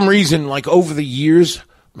some reason, over the years,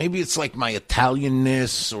 maybe it's my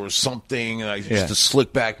Italianness or something, and I used to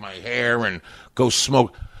slick back my hair and go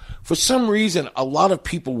smoke. For some reason, a lot of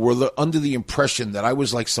people were under the impression that I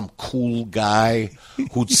was some cool guy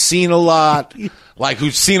who'd seen a lot,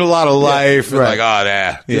 who'd seen a lot of life,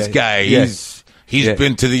 and this guy, he's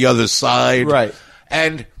been to the other side, right?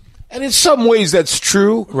 And in some ways that's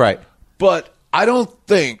true. Right. But I don't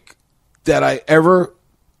think that I ever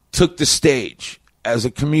took the stage as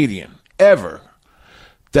a comedian, ever,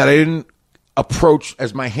 that I didn't approach,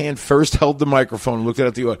 as my hand first held the microphone and looked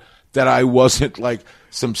at the audience, that I wasn't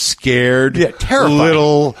some scared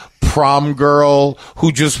little prom girl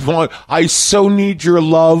who just I so need your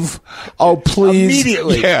love. Oh, please.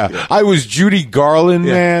 Immediately. Yeah. I was Judy Garland,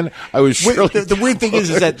 man. I was Shirley. The weird thing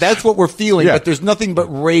is that that's what we're feeling, but there's nothing but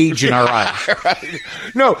rage in our eyes. Right.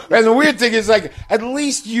 No, and the weird thing is at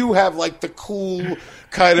least you have the cool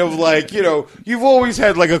kind of you've always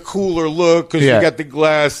had a cooler look because you got the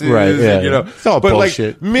glasses, right? And, it's all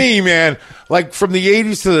bullshit. Me, man, from the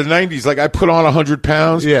 80s to the 90s, I put on 100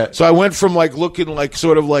 pounds. Yeah. So I went from looking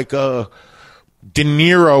sort of De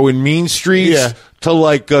Niro in Mean Streets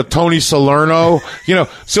to Tony Salerno,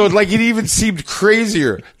 so it even seemed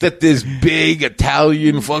crazier that this big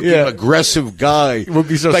Italian fucking aggressive guy would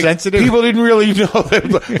be so sensitive. People didn't really know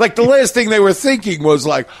that. The last thing they were thinking was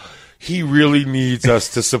he really needs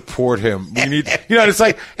us to support him. We need, it's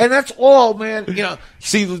and that's all, man.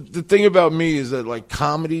 See, the thing about me is that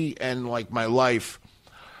comedy and my life,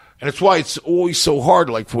 and it's why it's always so hard.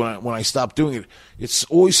 When I stop doing it, it's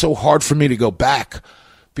always so hard for me to go back,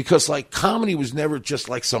 because like comedy was never just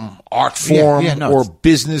like some art form or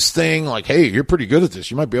business thing. Like, hey, you're pretty good at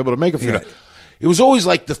this. You might be able to make a few. It was always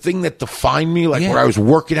like the thing that defined me, like where I was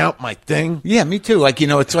working out my thing. Yeah, me too. Like,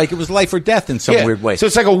 it's like it was life or death in some weird way. So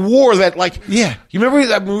it's like a war that like, you remember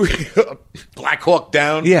that movie, Black Hawk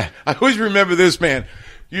Down? Yeah. I always remember this, man.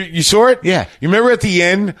 You saw it? Yeah. You remember at the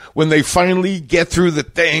end when they finally get through the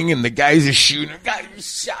thing and the guys are shooting, the guys are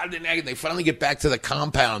shot in the neck, and they finally get back to the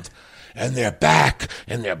compound and they're back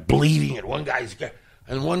and they're bleeding and one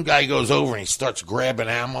guy goes over and he starts grabbing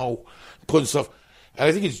ammo, putting stuff. And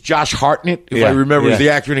I think it's Josh Hartnett, if I remember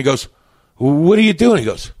the actor, and he goes, well, what are you doing? He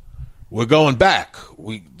goes, we're going back.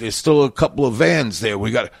 There's still a couple of vans there.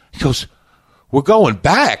 He goes, we're going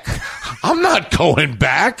back? I'm not going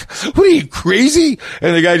back. What are you, crazy?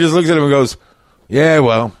 And the guy just looks at him and goes, yeah,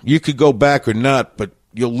 well, you could go back or not, but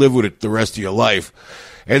you'll live with it the rest of your life.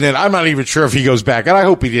 And then I'm not even sure if he goes back, and I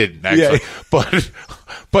hope he didn't, actually. Yeah.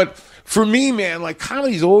 But for me, man, like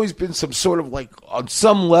comedy's always been some sort of like on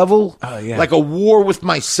some level, like a war with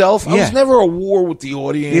myself. I was never a war with the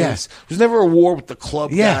audience. It was never a war with the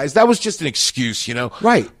club guys. That was just an excuse,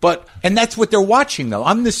 Right. And that's what they're watching, though.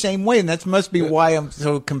 I'm the same way, and that must be why I'm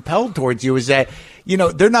so compelled towards you. Is that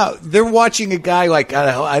they're watching a guy like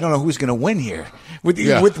I don't know who's going to win here with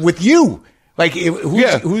you. Like,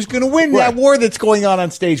 who's going to win that war that's going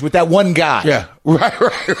on stage with that one guy? Yeah, right.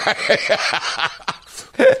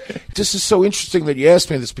 This is so interesting that you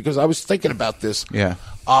asked me this because I was thinking about this. Yeah.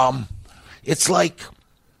 It's like,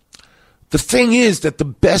 the thing is that the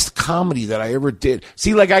best comedy that I ever did,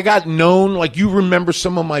 see, like I got known, like you remember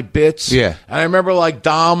some of my bits. Yeah. And I remember like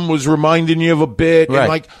Dom was reminding you of a bit. Right. And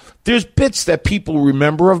like, there's bits that people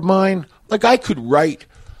remember of mine. Like I could write,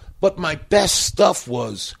 but my best stuff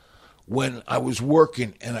was when I was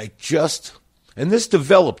working and and this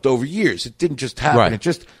developed over years. It didn't just happen.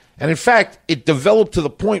 Right. And in fact, it developed to the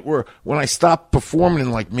point where when I stopped performing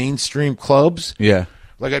in like mainstream clubs, like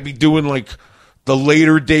I'd be doing like the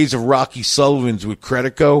later days of Rocky Sullivan's with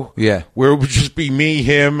Credico, where it would just be me,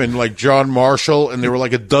 him, and like John Marshall, and there were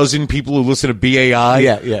like a dozen people who listened to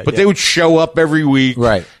BAI, but they would show up every week,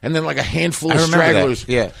 right? And then like a handful of stragglers,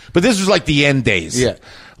 But this was like the end days,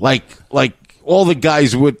 like all the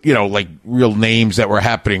guys with like real names that were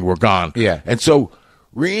happening were gone, and so.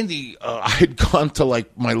 Randy, I had gone to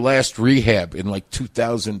like my last rehab in like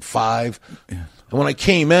 2005. And when I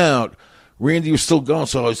came out, Randy was still going.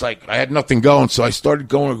 So I was like, I had nothing going. So I started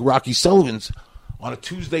going to Rocky Sullivan's on a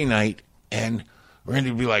Tuesday night. And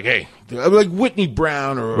Randy would be like, hey, like Whitney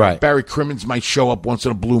Brown or Barry Crimmins might show up once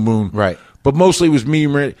in a blue moon. Right. But mostly it was me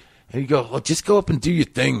and Randy. And he'd go, well, just go up and do your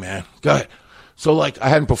thing, man. Go ahead. So like I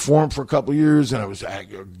hadn't performed for a couple of years and I was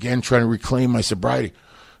again trying to reclaim my sobriety.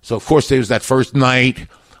 So, of course, there was that first night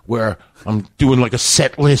where I'm doing like a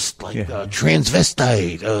set list, like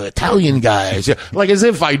transvestite, Italian guys, like as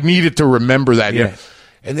if I needed to remember that. Yeah.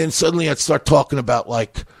 And then suddenly I'd start talking about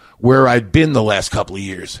like where I'd been the last couple of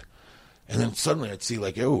years. And then suddenly I'd see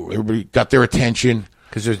like, oh, everybody got their attention.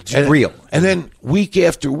 Because it's real. And then week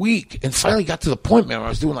after week, and finally got to the point, man, where I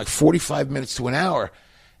was doing like 45 minutes to an hour.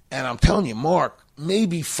 And I'm telling you, Mark,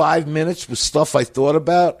 maybe 5 minutes was stuff I thought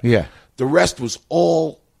about. Yeah. The rest was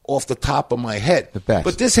all off the top of my head. The best.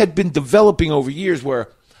 But this had been developing over years where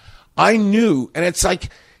I knew, and it's like,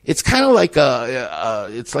 it's kind of like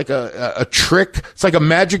a trick. It's like a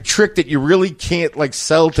magic trick that you really can't like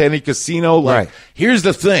sell to any casino. Like, here's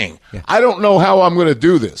the thing. I don't know how I'm going to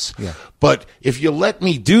do this, but if you let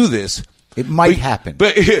me do this, it might happen.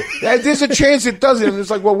 But there's a chance it doesn't. And it's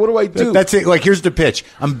like, well, what do I do? That's it. Like, here's the pitch.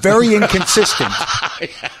 I'm very inconsistent.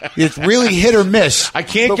 It's really hit or miss. I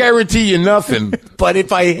can't guarantee you nothing. But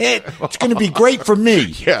if I hit, it's going to be great for me.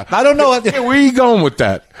 Yeah. I don't know. Hey, where are you going with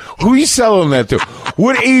that? Who are you selling that to?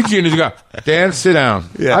 What agent is going? Dan, sit down.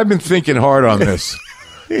 Yeah. I've been thinking hard on this.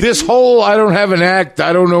 This whole I don't have an act.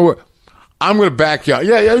 I don't know. I'm going to back you out.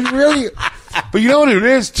 Yeah, really. But you know what it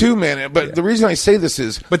is, too, man? But the reason I say this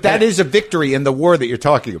is... But that is a victory in the war that you're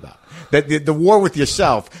talking about. That the war with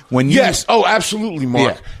yourself. When you... Yes. Oh, absolutely,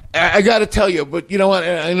 Mark. Yeah. I got to tell you, but you know what?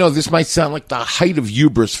 I know this might sound like the height of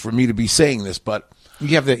hubris for me to be saying this, but...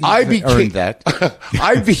 You have earned that.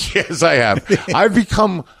 Yes, I have. I've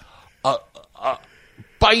become...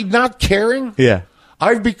 by not caring,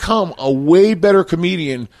 I've become a way better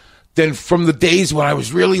comedian than from the days when I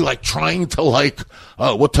was really like trying to like,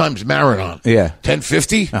 what time's Maron on?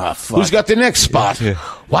 10:50? Oh, fuck. Who's got the next spot? Yeah.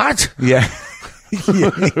 What? Yeah.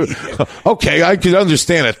 Okay, I could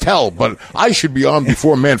understand a tell, but I should be on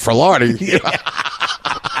before Manfrotati.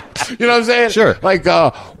 You know what I'm saying? Sure. Like,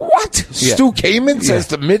 what? Stu Kamen says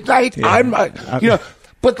to midnight? Yeah.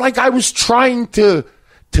 But like I was trying to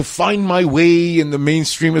to find my way in the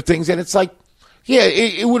mainstream of things. And it's like, yeah,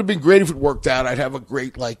 it would have been great if it worked out. I'd have a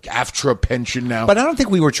great, like, AFTRA pension now. But I don't think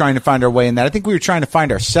we were trying to find our way in that. I think we were trying to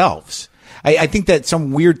find ourselves. I think that's some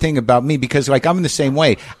weird thing about me because, like, I'm in the same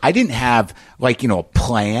way. I didn't have, like, a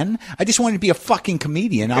plan. I just wanted to be a fucking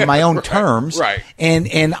comedian on my own terms. Right.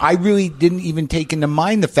 And I really didn't even take into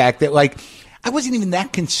mind the fact that, like, I wasn't even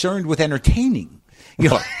that concerned with entertaining.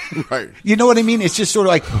 Right. You know what I mean? It's just sort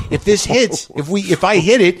of like, if this hits, if I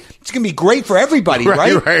hit it, it's going to be great for everybody,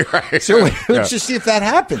 right? Right. So let's just see if that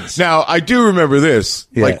happens. Now, I do remember this.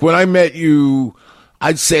 Yeah. Like, when I met you,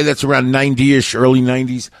 I'd say that's around 90-ish, early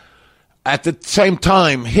 90s. At the same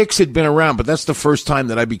time, Hicks had been around, but that's the first time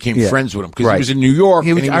that I became friends with him because he was in New York.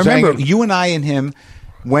 I remember you and I and him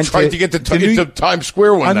tried to get to Times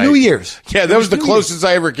Square one night. On New Year's. Yeah, that was the closest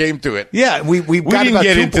I ever came to it. Yeah, we got didn't about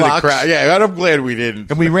get 2 into blocks, the crowd. Yeah, I'm glad we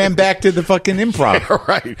didn't. and we ran back to the fucking Improv.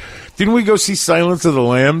 Right. Didn't we go see Silence of the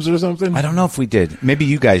Lambs or something? I don't know if we did. Maybe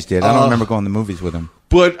you guys did. I don't remember going to the movies with him.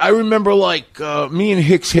 But I remember, like, me and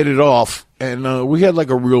Hicks hit it off, and we had,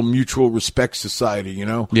 like, a real mutual respect society,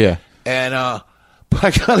 Yeah. And, but I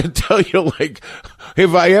gotta tell you, like,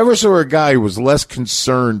 if I ever saw a guy who was less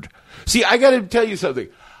concerned. See, I gotta tell you something.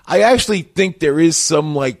 I actually think there is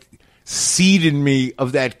some, like, seed in me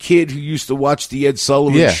of that kid who used to watch the Ed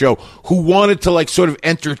Sullivan show, who wanted to, like, sort of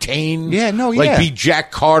entertain. Like, be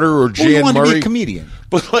Jack Carter or Jan you wanted Murray. to be a comedian.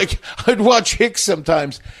 But, like, I'd watch Hicks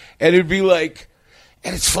sometimes, and it'd be like,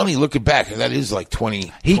 and it's funny looking back, that is like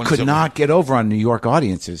 20. He could not get over on New York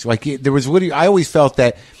audiences. Like, there was literally, I always felt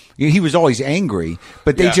that he was always angry,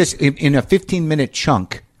 but they just, in a 15-minute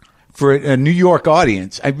chunk for a New York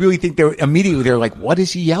audience, I really think they're like, what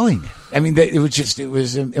is he yelling? I mean, it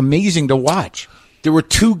was amazing to watch. There were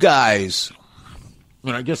two guys,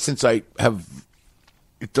 and I guess since I have,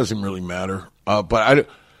 it doesn't really matter, but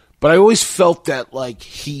I always felt that, like,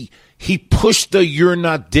 he pushed the "you're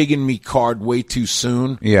not digging me" card way too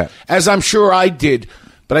soon. Yeah. As I'm sure I did.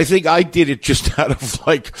 But I think I did it just out of,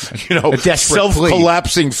 like,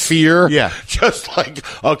 self-collapsing fear. Yeah. Just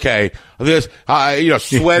like, okay, this,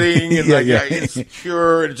 sweating and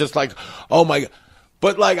insecure and just like, oh my God.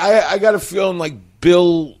 But, like, I got a feeling like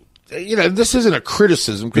Bill, this isn't a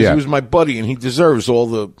criticism because he was my buddy and he deserves all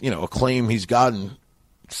the, acclaim he's gotten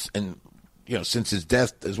and, since his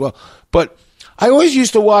death as well. But I always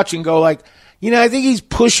used to watch and go like, I think he's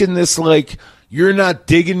pushing this, like, "you're not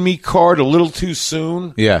digging me" card a little too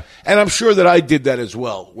soon. Yeah. And I'm sure that I did that as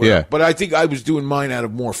well. Yeah. But I think I was doing mine out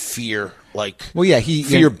of more fear, like,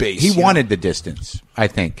 fear-based. He wanted the distance, I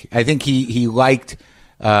think. I think he liked,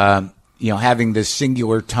 having this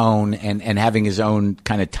singular tone and having his own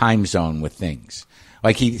kind of time zone with things.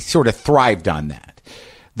 Like, he sort of thrived on that.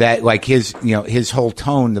 That, like, his whole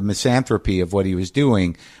tone, the misanthropy of what he was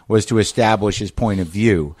doing was to establish his point of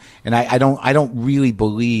view. And I don't really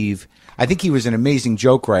believe. I think he was an amazing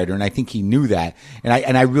joke writer, and I think he knew that.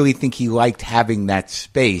 And I really think he liked having that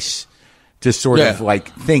space to sort of,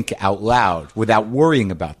 like, think out loud without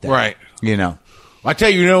worrying about that. Right. I tell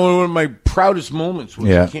you, one of my proudest moments was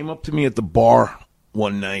he came up to me at the bar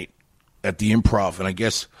one night at the Improv, and I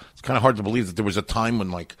guess it's kind of hard to believe that there was a time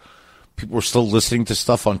when, like, people were still listening to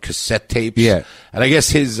stuff on cassette tapes. Yeah. And I guess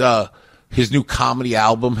his new comedy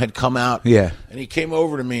album had come out. Yeah. And he came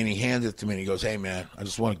over to me and he handed it to me and he goes, "Hey, man, I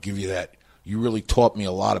just want to give you that. You really taught me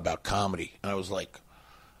a lot about comedy." And I was like,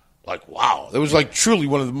 wow. It was, like, truly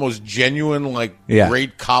one of the most genuine, like,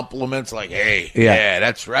 great compliments. Like, hey, yeah,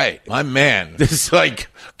 that's right. My man. This, like,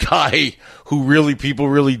 guy who people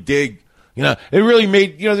really dig. It really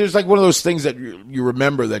made, there's, like, one of those things that you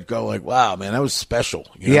remember that go like, wow, man, that was special.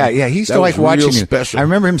 Yeah, he used to like watching you. Special. I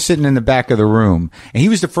remember him sitting in the back of the room, and he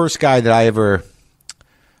was the first guy that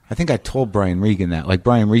I think I told Brian Regan that. Like,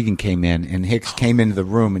 Brian Regan came in, and Hicks came into the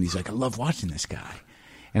room, and he's like, "I love watching this guy."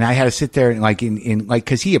 And I had to sit there and, like,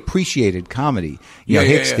 because he appreciated comedy.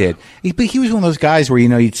 Hicks did. But he was one of those guys where,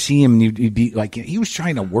 you'd see him and you'd be like, he was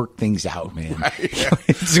trying to work things out, man. Right, yeah.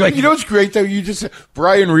 It's like, what's great, though? You just said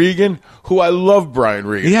Brian Regan, who I love Brian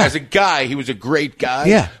Regan. Yeah. As a guy, he was a great guy.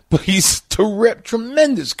 Yeah. But he's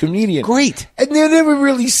tremendous comedian. Great. And there never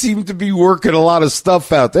really seemed to be working a lot of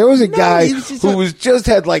stuff out. There was a guy who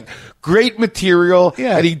had, like, great material.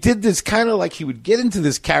 Yeah. And he did this kind of, like, he would get into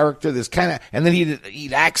this character, this kind of, and then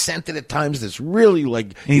he'd accent it at times, this really,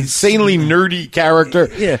 like, insanely nerdy character.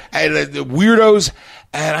 Yeah. And the weirdos.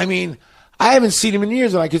 And I mean, I haven't seen him in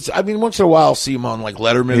years. And once in a while I'll see him on, like,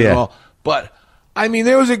 Letterman and all. But, I mean,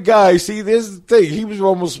 there was a guy, there's the thing. He was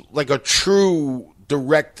almost like a true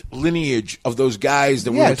direct lineage of those guys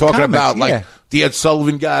that we were talking about, like the Ed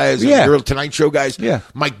Sullivan guys, and the Tonight Show guys,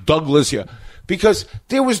 Mike Douglas, because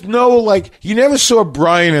there was no, like, you never saw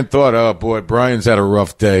Brian and thought, oh, boy, Brian's had a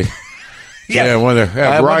rough day. I wonder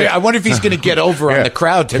if he's going to get over on the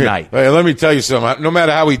crowd tonight. Hey, let me tell you something. No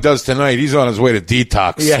matter how he does tonight, he's on his way to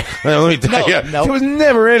detox. Yeah. Let me tell you. No. There was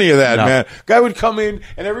never any of that, man. Guy would come in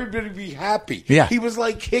and everybody would be happy. Yeah. He was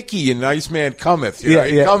like Hickey in Nice Man Cometh. You know?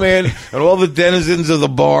 He'd come in and all the denizens of the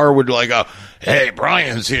bar would like, hey,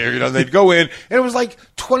 Brian's here. You know, they'd go in and it was like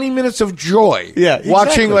 20 minutes of joy. Yeah, exactly.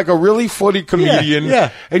 Watching like a really funny comedian.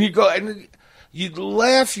 Yeah. And you go and you'd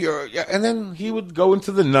laugh, and then he would go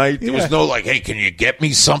into the night. There was no like, hey, can you get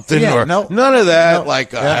me something? Yeah, or no. none of that.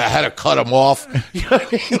 Like, I had to cut him off. You know what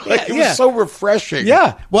I mean? Like, it was so refreshing.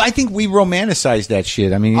 Yeah. Well, I think we romanticize that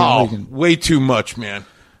shit. I mean, way too much, man.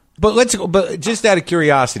 But just out of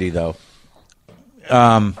curiosity, though.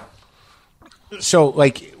 So,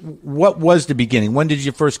 like, what was the beginning? When did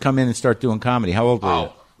you first come in and start doing comedy? How old were you?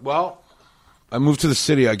 Well, I moved to the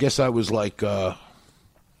city. I guess I was like,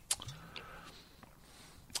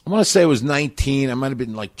 I want to say I was 19. I might have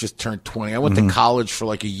been like just turned 20. I went to college for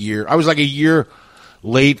like a year. I was like a year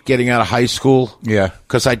late getting out of high school. Yeah.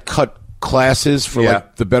 Because I'd cut classes for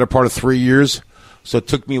like the better part of 3 years. So it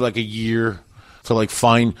took me like a year to like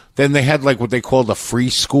find. Then they had like what they called a free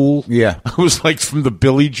school. Yeah. It was like from the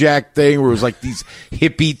Billy Jack thing where it was like these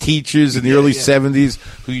hippie teachers in the early 70s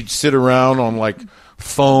who you'd sit around on like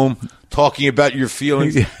foam talking about your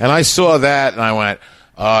feelings. And I saw that and I went,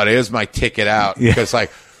 oh, there's my ticket out. Because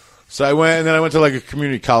like, so I went, and then I went to like a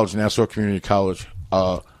community college, Nassau Community College.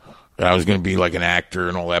 And I was going to be like an actor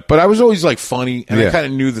and all that. But I was always like funny, and I kind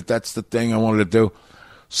of knew that that's the thing I wanted to do.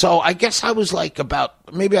 So I guess I was like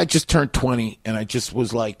maybe I just turned 20, and I just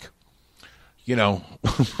was like, you know,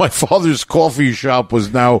 my father's coffee shop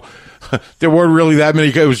was now, there weren't really that many,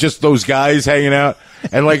 it was just those guys hanging out.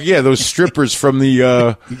 And like, those strippers from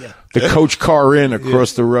the Coach Car Inn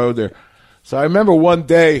across the road there. So I remember one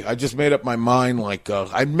day I just made up my mind, like,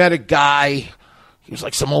 I met a guy, he was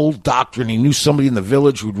like some old doctor, and he knew somebody in the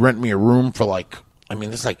village who'd rent me a room for like, I mean,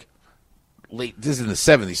 this is like this is in the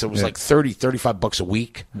 70s, so it was like $35 a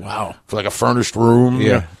week. Wow. For like a furnished room.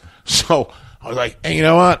 Yeah. So I was like, hey, you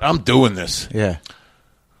know what? I'm doing this. Yeah.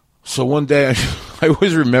 So one day, I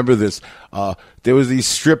always remember this, there was these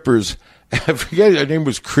strippers, I forget, her name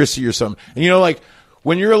was Chrissy or something, and you know, like,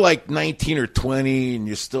 when you're like 19 or 20 and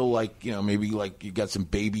you're still like, you know, maybe like you got some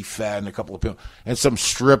baby fat and a couple of pills and some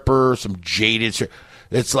stripper, some jaded,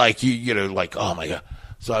 it's like, you know, like, oh my God.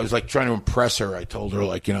 So I was like trying to impress her. I told her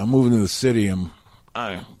like, you know, I'm moving to the city. I'm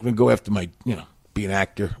going to go after my, you know, be an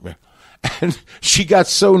actor. And she got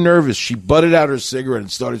so nervous. She butted out her cigarette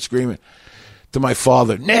and started screaming to my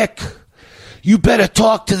father, Nick, you better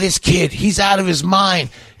talk to this kid. He's out of his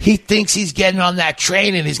mind. He thinks he's getting on that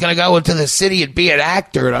train and he's going to go into the city and be an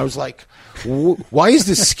actor. And I was like, why is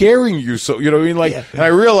this scaring you? So, you know what I mean? Like, and I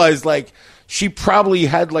realized like she probably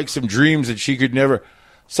had like some dreams that she could never.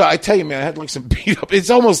 So I tell you, man, I had like some beat up.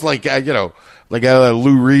 It's almost like, you know, like out of that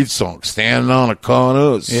Lou Reed song, standing on a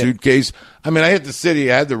corner, a suitcase. I mean, I had the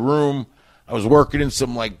city, I had the room. I was working in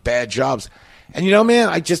some like bad jobs. And you know, man,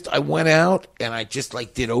 I went out and I just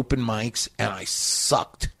like did open mics and I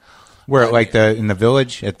sucked. Where, like in the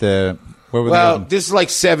village at the, where were they? Well, this is like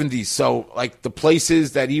 70s. So like the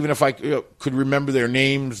places that even if I could remember their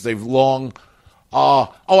names, they've long,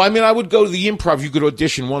 I mean, I would go to the Improv. You could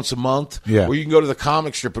audition once a month. Yeah. Or you can go to the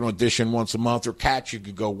comic strip and audition once a month. Or Catch, you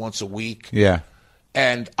could go once a week. Yeah.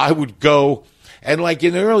 And I would go, and like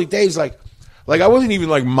in the early days, like I wasn't even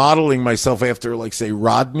like modeling myself after like say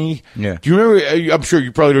Rodney. Yeah. Do you remember? I'm sure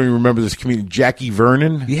you probably don't even remember this comedian, Jackie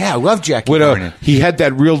Vernon. Yeah, I love Jackie Vernon. He had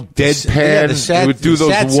that real deadpan. He would do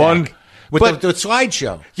those one with the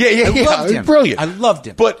slideshow. Yeah. I loved him. Brilliant. I loved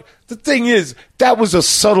him. But the thing is, that was a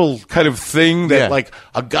subtle kind of thing that like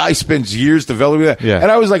a guy spends years developing that. Yeah. And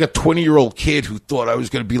I was like a 20-year-old kid who thought I was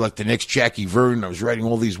going to be like the next Jackie Vernon. I was writing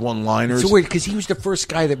all these one-liners. It's weird because he was the first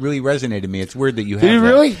guy that really resonated with me. It's weird that you have Did he that.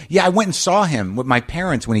 really? Yeah, I went and saw him with my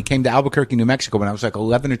parents when he came to Albuquerque, New Mexico when I was like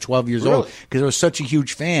 11 or 12 years old because I was such a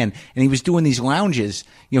huge fan. And he was doing these lounges.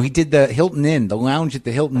 You know, he did the Hilton Inn, the lounge at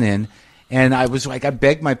the Hilton Inn. And I was like, I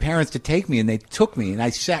begged my parents to take me, and they took me. And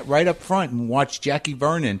I sat right up front and watched Jackie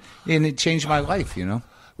Vernon, and it changed my life, you know?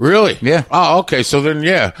 Really? Yeah. Oh, okay. So then,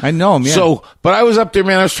 yeah. I know him, yeah. So, but I was up there,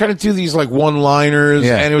 man. I was trying to do these like one-liners,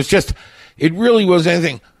 and it was just, it really was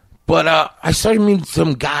anything. But I started meeting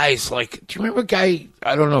some guys, like, do you remember a guy,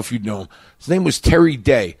 I don't know if you know him. His name was Terry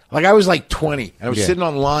Day. Like, I was like 20, and I was sitting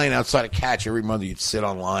on line outside of Catch every Monday. You'd sit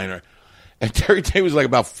on line, and Terry Day was like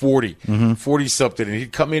about 40, 40-something, and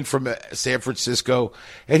he'd come in from San Francisco,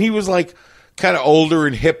 and he was like kind of older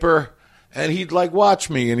and hipper, and he'd like watch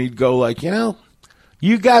me, and he'd go like, you know,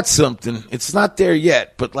 you got something. It's not there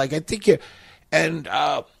yet, but like I think you. And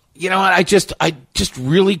you know, I just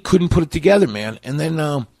really couldn't put it together, man. And then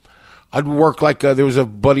I'd work like there was a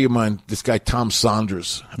buddy of mine, this guy Tom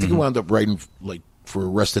Saunders. I think he wound up writing like for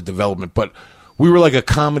Arrested Development, but we were like a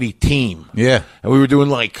comedy team. Yeah, and we were doing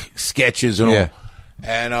like sketches and Yeah. all.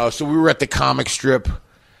 And so we were at the comic strip.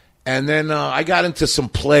 And then I got into some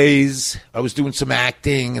plays. I was doing some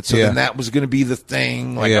acting, and so Yeah. then that was going to be the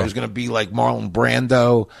thing. Like Yeah. I was going to be like Marlon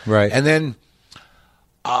Brando, Right. And then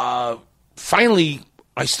finally,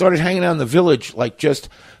 I started hanging out in the Village. Like just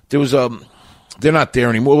there was they're not there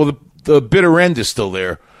anymore. Well, the Bitter End is still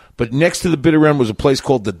there, but next to the Bitter End was a place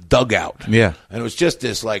called the Dugout. Yeah. And it was just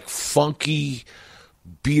this like funky,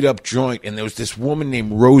 beat up joint, and there was this woman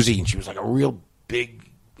named Rosie, and she was like a real big,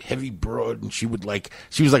 heavy broad, and she was like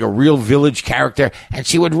a real Village character, and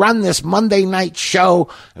she would run this Monday night show,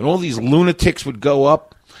 and all these lunatics would go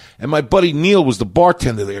up, and my buddy Neil was the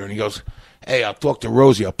bartender there, and he goes, "Hey, I'll talk to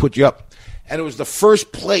Rosie, I'll put you up." And it was the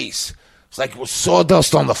first place. It's like it was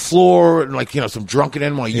sawdust on the floor, and like, you know, some drunken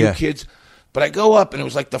NYU Yeah. kids. But I go up, and it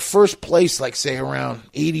was like the first place, like say around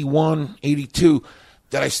 81, 82,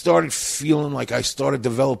 that I started feeling like I started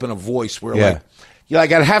developing a voice where Yeah.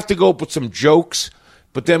 like I'd have to go up with some jokes.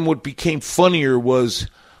 But then what became funnier was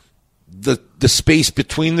the space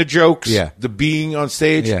between the jokes, Yeah. the being on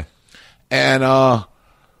stage. Yeah. And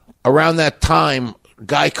around that time, a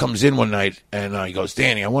guy comes in one night, and he goes,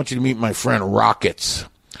 "Danny, I want you to meet my friend Rockets."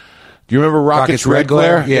 Do you remember Rockets Red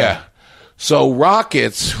Glare? Yeah. So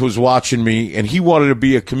Rockets was watching me, and he wanted to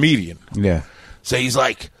be a comedian. Yeah. So he's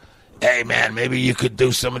like, "Hey, man, maybe you could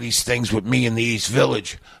do some of these things with me in the East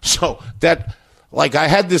Village." So that... Like, I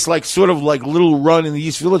had this, like, sort of, like, little run in the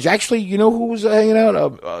East Village. Actually, you know who was hanging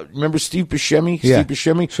out? Remember Steve Buscemi? Yeah. Steve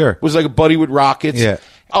Buscemi? Sure. Was, like, a buddy with Rockets. Yeah.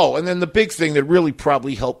 Oh, and then the big thing that really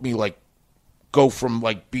probably helped me, like, go from,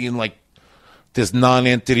 like, being, like, this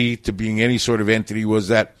non-entity to being any sort of entity was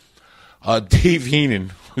that Dave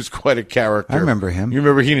Heenan was quite a character. I remember him. You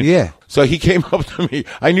remember Heenan? Yeah. So he came up to me.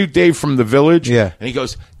 I knew Dave from the Village. Yeah. And he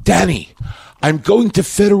goes, "Danny, I'm going to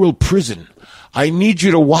federal prison. I need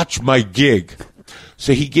you to watch my gig."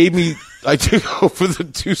 So he gave me, I took over the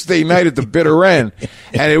Tuesday night at the Bitter End,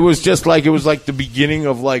 and it was just like, it was like the beginning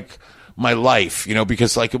of like my life, you know,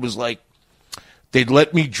 because like it was like they'd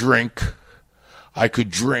let me drink, I could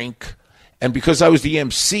drink, and because I was the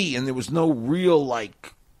MC and there was no real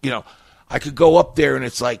like, you know, I could go up there and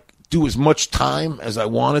it's like do as much time as I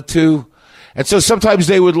wanted to, and so sometimes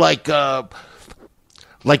they would like the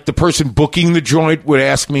person booking the joint would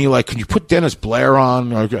ask me, like, "Can you put Dennis Blair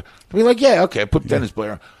on?" I'd be like, "Yeah, okay, put Dennis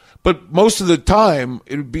Blair on." But most of the time,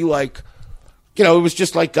 it would be like, you know, it was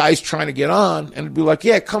just like guys trying to get on, and it'd be like,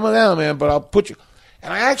 "Yeah, come on down, man, but I'll put you."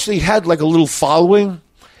 And I actually had like a little following,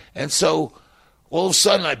 and so all of a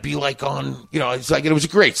sudden I'd be like on, you know, it's like, it was a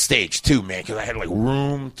great stage too, man, because I had like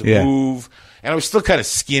room to Yeah. move, and I was still kind of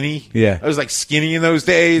skinny. Yeah. I was like skinny in those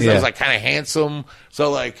days. I Yeah. was like kind of handsome,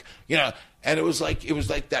 so like, you know. And it was like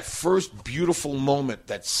that first beautiful moment,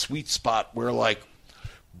 that sweet spot where like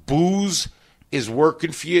booze is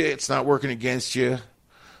working for you, it's not working against you.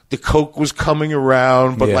 The coke was coming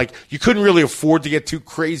around, but Yeah. like you couldn't really afford to get too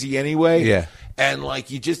crazy anyway. Yeah. And like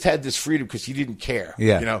you just had this freedom because you didn't care.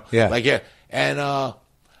 Yeah. You know? Yeah. Like, yeah. And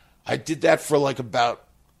I did that for like about,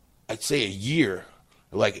 I'd say, a year.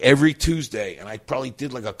 Like every Tuesday, and I probably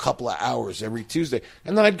did like a couple of hours every Tuesday,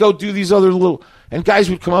 and then I'd go do these other little, and guys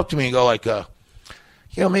would come up to me and go like, "You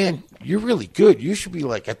know, man, you're really good. You should be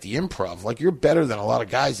like at the Improv. Like you're better than a lot of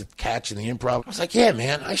guys at Catch in the Improv." I was like, "Yeah,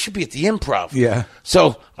 man, I should be at the Improv." Yeah.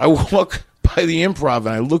 So I walk by the Improv and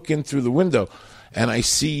I look in through the window, and I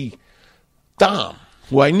see Dom,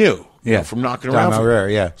 who I knew, you know, from knocking Dom around.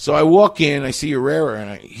 Herrera, yeah. So I walk in, I see Herrera,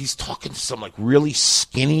 and he's talking to some like really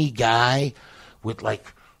skinny guy with like,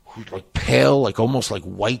 who's like pale, like almost like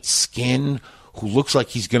white skin, who looks like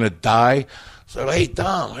he's gonna die. So, "Hey,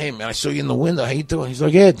 Dom, hey man, I saw you in the window. How you doing?" He's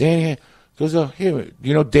like, "Yeah, Danny." He goes, "Here,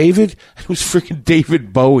 you know David?" It was freaking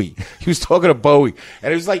David Bowie. He was talking to Bowie,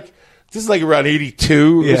 and it was like, this is like around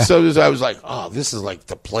 82. Yeah. So I was like, "Oh, this is like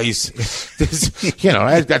the place." This, you know,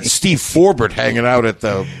 I got Steve Forbert hanging out at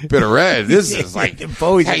the Bitter End. This is like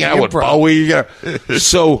Bowie's hanging at the out with Improv. Bowie. You know.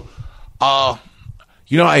 So,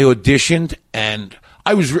 you know, I auditioned, and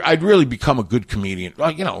I'd really become a good comedian.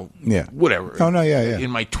 Like, you know, Yeah. whatever. Oh, no, yeah.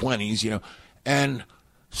 In my 20s, you know, and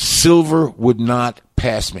Silver would not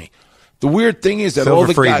pass me. The weird thing is that Silver all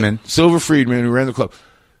the Friedman. guys, Silver Friedman, who ran the club,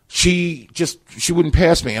 she wouldn't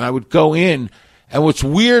pass me, and I would go in. And what's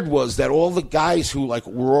weird was that all the guys who like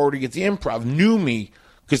were already at the Improv knew me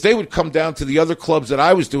because they would come down to the other clubs that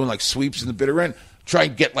I was doing, like Sweeps in the Bitter End. try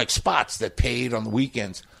and get like spots that paid on the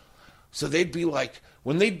weekends. So they'd be like,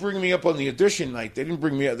 when they'd bring me up on the audition night, they didn't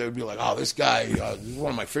bring me up. They would be like, oh, this guy is one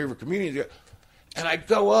of my favorite comedians. And I'd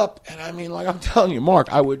go up, and I mean, like I'm telling you,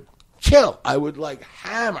 Mark, I would kill. I would like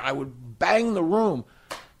hammer. I would bang the room,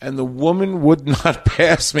 and the woman would not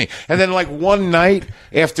pass me. And then like one night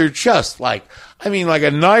after just like, I mean, like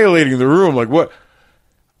annihilating the room, like what?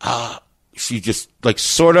 She just like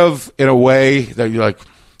sort of in a way that you're like,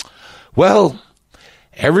 well,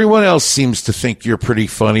 everyone else seems to think you're pretty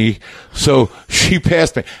funny, so she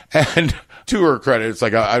passed me. And to her credit, it's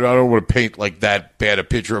like I don't want to paint like that bad a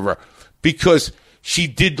picture of her, because she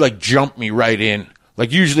did like jump me right in.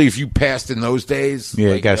 Like usually if you passed in those days, yeah,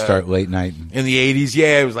 like, you got to start late night. In the 80s,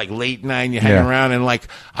 yeah, it was like late night and you hang around, and like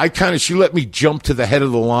she let me jump to the head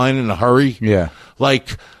of the line in a hurry. Yeah.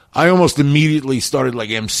 Like I almost immediately started like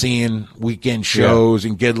emceeing weekend shows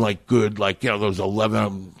and getting like good, like, you know, those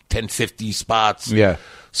 10:50 spots. Yeah.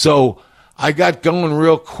 So I got going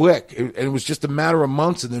real quick, and it was just a matter of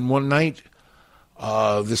months. And then one night,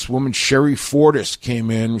 this woman, Sherry Fortis,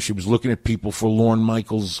 came in. She was looking at people for Lorne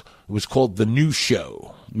Michaels. It was called The New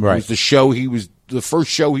Show. Right. It was the first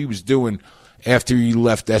show he was doing after he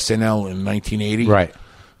left SNL in 1980. Right.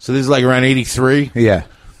 So this is like around 83. Yeah.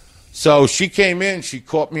 So she came in. She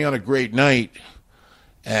caught me on a great night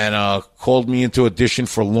and called me into audition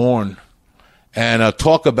for Lorne. And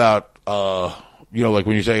talk about, you know, like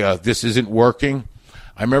when you say, this isn't working.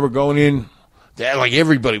 I remember going in. Like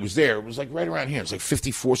everybody was there. It was like right around here. It was like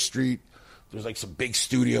 54th Street. There was like some big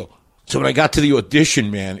studio. So when I got to the audition,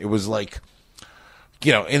 man, it was like,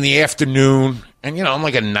 you know, in the afternoon, and you know, I'm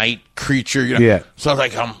like a night creature, you know. Yeah. So I was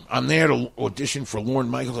like, I'm there to audition for Lorne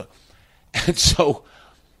Michaels, and so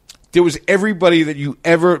there was everybody that you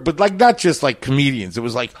ever, but like not just like comedians. It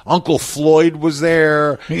was like Uncle Floyd was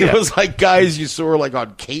there. Yeah. It was like guys you saw like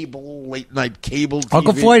on cable, late night cable TV.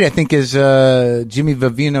 Uncle Floyd, I think, is Jimmy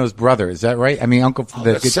Vivino's brother. Is that right? I mean,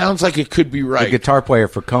 That sounds like it could be right. The guitar player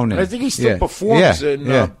for Conan. And I think he still performs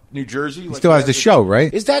in New Jersey. He still has the show,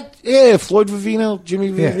 right? Is that Floyd Vivino,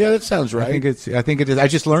 Jimmy Vivino? Yeah, that sounds right. I think it is. I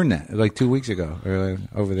just learned that like 2 weeks ago or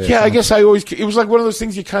over there. Yeah, I guess it was like one of those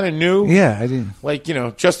things you kind of knew. Yeah, I didn't. Like, you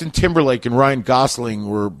know, Justin Timberlake and Ryan Gosling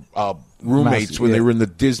were roommates when they were in the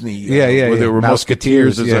Disney. Where they were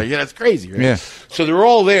Musketeers. Yeah, that's crazy, right? Yeah. So they were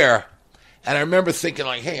all there. And I remember thinking,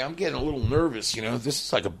 like, hey, I'm getting a little nervous, you know. This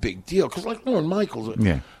is like a big deal. Because, like, Lorne Michaels.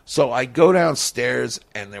 Yeah. So I go downstairs,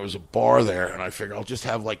 and there was a bar there. And I figured I'll just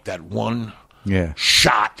have, like, that one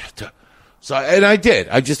shot. I did.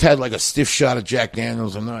 I just had, like, a stiff shot of Jack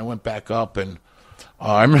Daniels. And then I went back up. And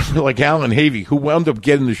I remember, like, Alan Havey, who wound up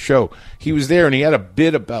getting the show. He was there, and he had a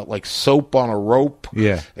bit about, like, soap on a rope.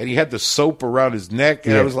 Yeah. And he had the soap around his neck.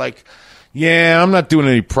 And I was like, yeah, I'm not doing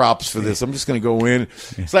any props for this. I'm just going to go in.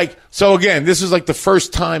 It's like, so again, this is like the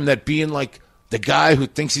first time that being like the guy who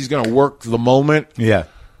thinks he's going to work the moment. Yeah.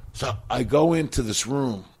 So I go into this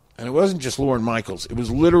room, and it wasn't just Lorne Michaels. It was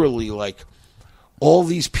literally like all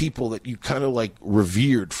these people that you kind of like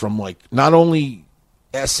revered from like not only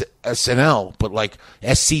SNL, but like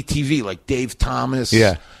SCTV, like Dave Thomas.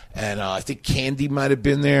 Yeah. And I think Candy might have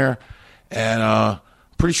been there. And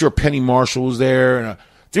pretty sure Penny Marshall was there. And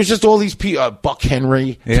there's just all these people, Buck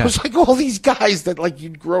Henry. Yeah. There was like all these guys that like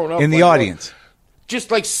you'd grown up in the like, audience.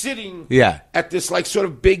 Just like sitting at this like sort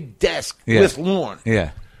of big desk with Lorne.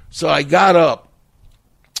 Yeah. So I got up,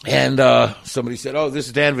 and somebody said, oh, this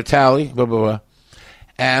is Dan Vitale, blah, blah, blah.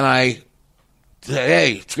 And I said,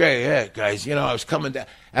 hey, it's great, yeah, guys. You know, I was coming down.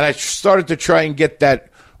 And I started to try and get that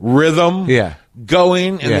rhythm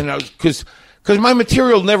going. And then I was, because my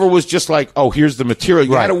material never was just like, oh, here's the material.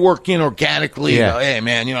 You got to work in organically. Yeah. You know, hey,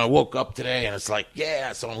 man, you know, I woke up today, and it's like,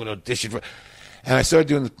 so I'm going to audition for. And I started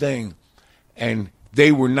doing the thing, and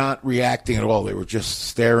they were not reacting at all. They were just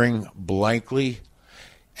staring blankly.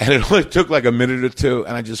 And it only took like a minute or two,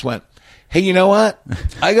 and I just went, hey, you know what?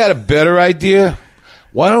 I got a better idea.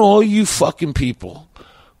 Why don't all you fucking people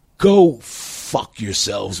go fuck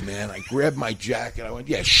yourselves, man? I grabbed my jacket. I went,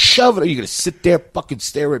 shove it. Are you going to sit there fucking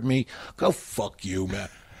stare at me? Go fuck you, man.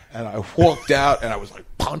 And I walked out, and I was like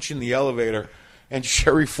punching the elevator. And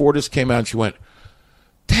Sherry Fortis came out, and she went,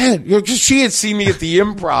 Dan, you know, 'cause she had seen me at the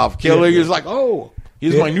Improv, Killer. He was like, oh,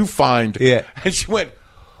 here's my new find. Yeah. And she went,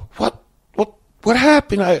 what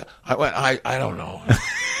happened? I went, I don't know.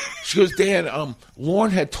 She goes, Dan, Lorne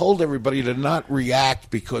had told everybody to not react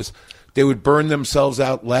because they would burn themselves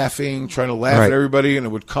out laughing, trying to laugh at everybody, and it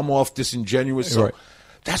would come off disingenuous. So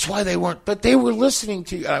that's why they weren't. But they were listening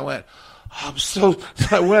to you. And I went,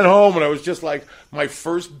 I went home, and I was just like, my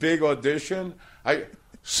first big audition.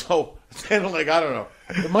 So then, like, I don't know.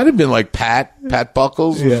 It might have been like Pat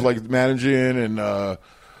Buckles was like managing, and I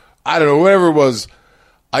don't know, whatever it was.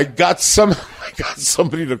 I got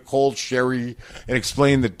somebody to call Sherry and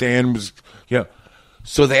explain that Dan was,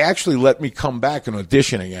 So they actually let me come back and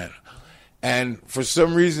audition again. And for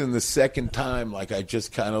some reason, the second time, like, I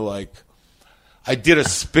just kind of like, I did a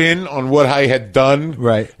spin on what I had done,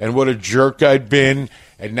 right, and what a jerk I'd been,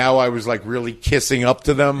 and now I was like really kissing up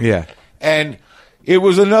to them, and it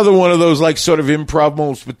was another one of those like sort of improv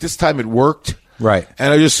moments, but this time it worked, right,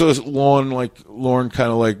 and I just saw Lauren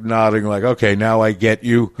kind of like nodding, like, okay, now I get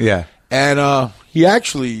you, and he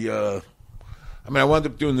actually, I wound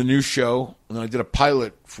up doing the new show, and I did a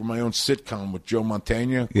pilot for my own sitcom with Joe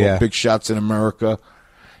Montana called Big Shots in America.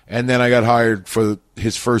 And then I got hired for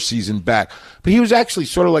his first season back. But he was actually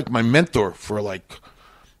sort of like my mentor for like,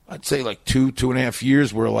 I'd say like 2.5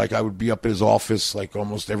 years, where like I would be up at his office like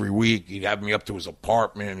almost every week. He'd have me up to his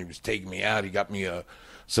apartment. He was taking me out. He got me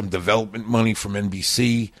some development money from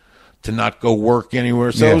NBC to not go work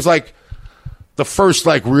anywhere. So it was like the first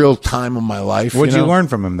like real time of my life. What did you learn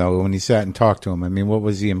from him though when you sat and talked to him? I mean, what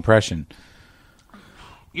was the impression?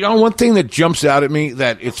 One thing that jumps out at me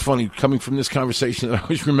that it's funny coming from this conversation that I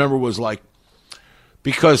always remember was like,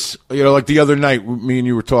 because, like the other night, me and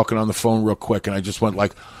you were talking on the phone real quick, and I just went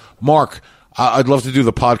like, Mark, I'd love to do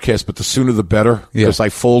the podcast, but the sooner the better, because I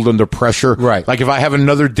fold under pressure. Right. Like if I have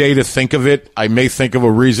another day to think of it, I may think of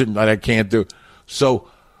a reason that I can't do. So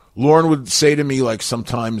Lauren would say to me like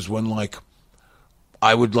sometimes when like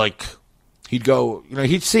I would like, he'd go,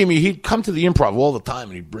 he'd see me, he'd come to the Improv all the time,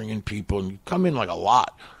 and he'd bring in people, and he'd come in like a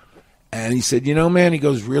lot. And he said, man, he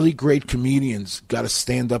goes, really great comedians got to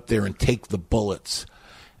stand up there and take the bullets.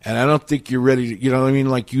 And I don't think you're ready to,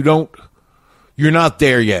 like you're not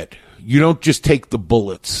there yet. You don't just take the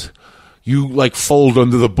bullets. You like fold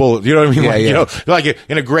under the bullet. You know what I mean? Like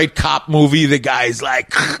in a great cop movie, the guy's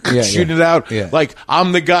like shooting it out. Yeah. Like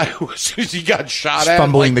I'm the guy who, as soon as he got shot at,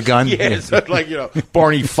 fumbling the gun. Yeah, so like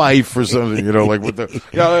Barney Fife or something. Like with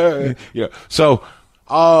the So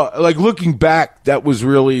like looking back, that was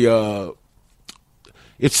really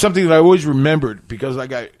it's something that I always remembered, because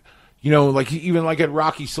like like even like at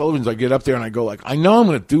Rocky Sullivan's, I get up there and I go like, I know I'm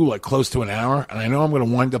going to do like close to an hour, and I know I'm going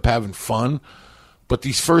to wind up having fun. But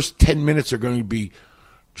these first 10 minutes are going to be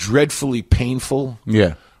dreadfully painful.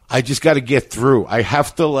 Yeah. I just got to get through. I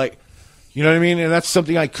have to like, you know what I mean? And that's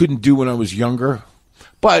something I couldn't do when I was younger.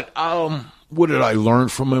 But what did I learn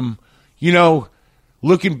from him?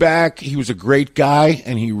 Looking back, he was a great guy,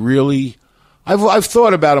 and he really, I've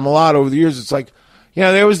thought about him a lot over the years. It's like,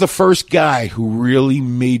 there was the first guy who really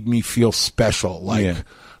made me feel special. Like,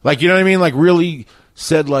 you know what I mean? Like really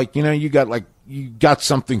said like, you got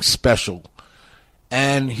something special.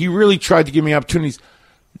 And he really tried to give me opportunities.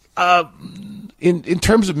 In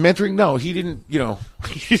terms of mentoring, no, he didn't, he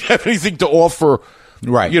didn't have anything to offer.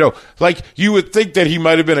 Right. Like you would think that he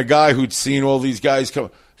might have been a guy who'd seen all these guys come.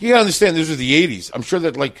 You gotta understand, this was the 80s. I'm sure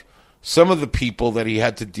that like some of the people that he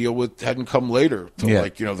had to deal with hadn't come later to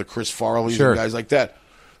like, the Chris Farleys and guys like that.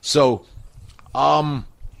 So, I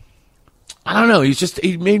don't know.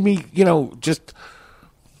 He made me, just.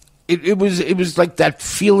 It was like that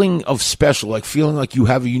feeling of special, like feeling like you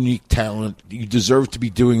have a unique talent, you deserve to be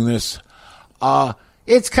doing this.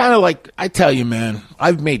 It's kind of like, I tell you, man,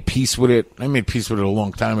 I've made peace with it. I made peace with it a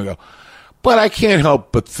long time ago, but I can't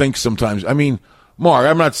help but think sometimes. I mean, Mark,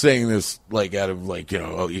 I'm not saying this like out of like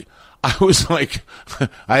I was like,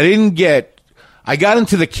 I got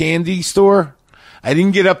into the candy store. I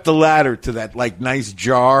didn't get up the ladder to that like nice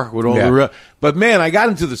jar with all the but man, I got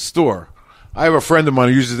into the store. I have a friend of mine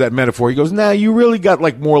who uses that metaphor. He goes, you really got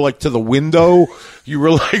like more like to the window. You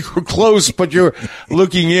were like close, but you're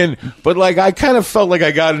looking in. But like I kind of felt like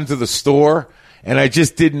I got into the store, and I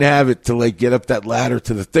just didn't have it to like get up that ladder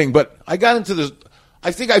to the thing. But I got into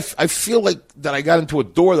I think I feel like that I got into a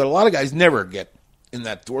door that a lot of guys never get in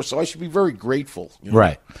that door. So I should be very grateful.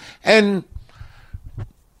 Right. And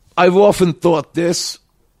I've often thought this.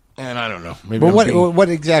 And I don't know. Maybe what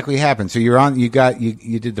exactly happened? So you're on. You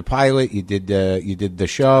did the pilot. You did the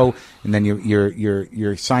show, and then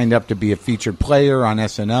you're signed up to be a featured player on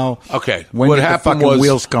SNL. Okay. When what did happened the fucking was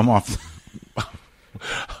wheels come off?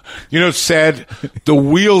 Sad. The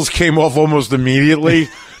wheels came off almost immediately.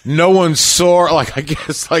 No one saw. I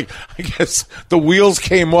guess the wheels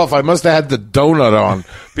came off. I must have had the donut on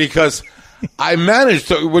because. I managed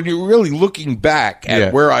to, when you're really looking back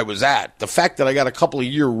at where I was at, the fact that I got a couple of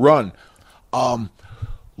year run,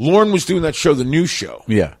 Lauren was doing that show, the new show.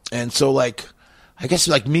 Yeah. And so like, I guess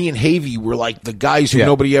like me and Havy were like the guys who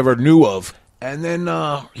nobody ever knew of. And then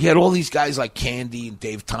he had all these guys like Candy and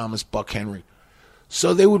Dave Thomas, Buck Henry.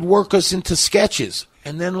 So they would work us into sketches.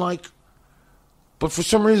 And then, like, but for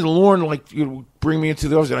some reason, Lauren, like, you know, bring me into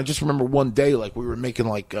those. And I just remember one day, like, we were making,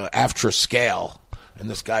 like, After Scale. And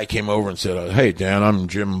this guy came over and said, hey, Dan, I'm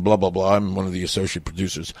Jim, blah, blah, blah. I'm one of the associate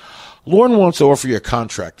producers. Lauren wants to offer you a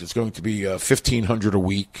contract. It's going to be $1,500 a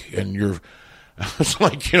week. And you're, I was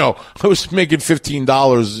like, you know, I was making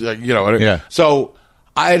 $15, you know. Yeah. So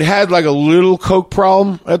I had like a little coke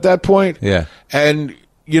problem at that point. Yeah. And,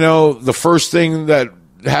 you know, the first thing that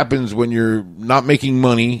happens when you're not making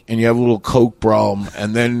money and you have a little coke problem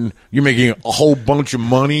and then you're making a whole bunch of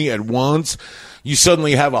money at once, you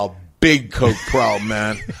suddenly have a big coke problem,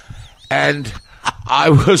 man. And I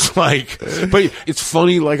was like, but it's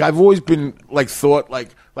funny, like I've always been like thought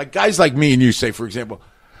like guys like me and you, say, for example,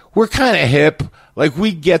 we're kind of hip. Like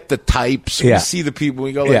we get the types. Yeah. We see the people.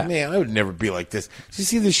 We go like, Yeah. man, I would never be like this. Did you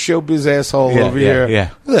see this showbiz asshole over yeah, here? yeah.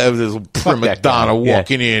 This little prima that guy. donna Yeah.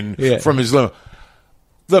 walking in Yeah. from his limo.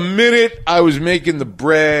 The minute I was making the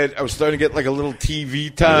bread, I was starting to get like a little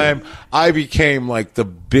TV time. I became like the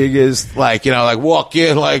biggest, like, you know, like walk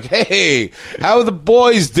in like, hey, how are the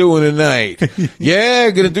boys doing tonight?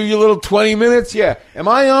 Yeah, gonna do your little 20 minutes? Yeah. Am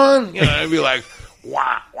I on? You know, I'd be like,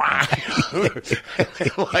 wah, wah.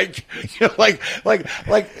 like, you know,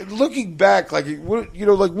 like looking back, like, what, you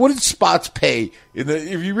know, like what did spots pay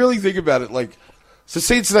if you really think about it, like, so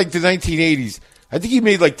say it's like the 1980s. I think he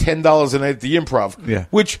made like $10 a night at the Improv, Yeah.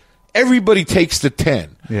 which everybody takes the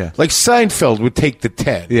 10. Yeah. Like Seinfeld would take the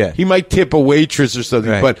 10. Yeah. He might tip a waitress or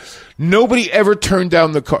something, Right. but nobody ever turned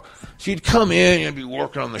down the car. So you'd come in, you'd be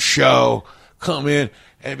working on the show, come in,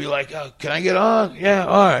 and be like, oh, can I get on? Yeah,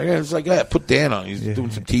 all right. Yeah, it's like, yeah, put Dan on. He's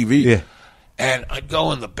doing some TV. Yeah. And I'd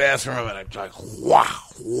go in the bathroom, and I'd be like, wow,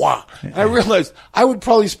 wow. And I realized I would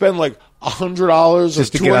probably spend like $100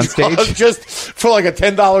 Just or to get on $200 stage? just for like a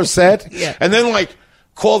 $10 set. Yeah. And then like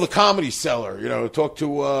call the Comedy Cellar, you know, talk to,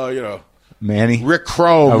 you know, Manny. Rick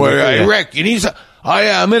Chrome. Oh, Or, Rick, hey, yeah. Rick, and he's, oh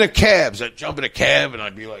yeah, I'm in a cab. So I'd jump in a cab, and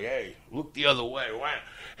I'd be like, hey, look the other way. Wow.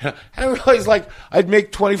 And I realized, like, I'd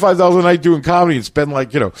make $25 a night doing comedy and spend,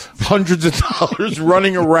 like, you know, hundreds of dollars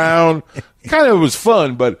running around. Kind of was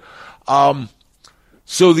fun, but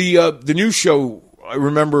so the new show, I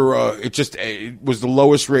remember it was the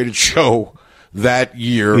lowest rated show that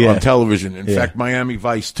year Yeah. on television. In Yeah. fact, Miami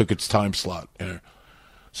Vice took its time slot.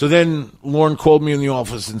 So then Lauren called me in the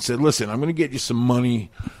office and said, listen, I'm going to get you some money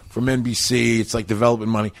from NBC. It's like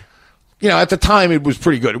development money. You know, at the time, it was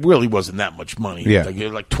pretty good. It really wasn't that much money. Yeah.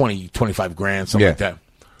 Like 20, 25 grand, something Yeah. like that.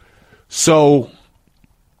 So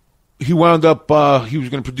he wound up, he was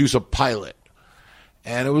going to produce a pilot.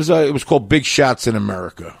 And it was called Big Shots in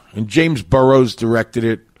America. And James Burrows directed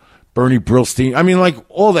it. Bernie Brillstein. I mean, like,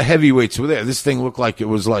 all the heavyweights were there. This thing looked like it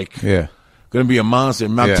was like Yeah. going to be a monster.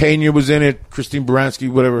 Montaigne was in it. Christine Baranski,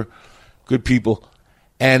 whatever. Good people.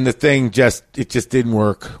 And the thing it just didn't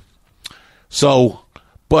work. So,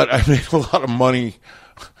 but I made a lot of money,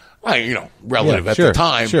 you know, relative Yeah, at sure, the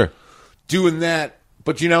time. sure. Doing that.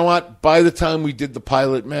 But you know what? By the time we did the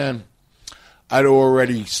pilot, man, I'd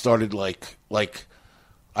already started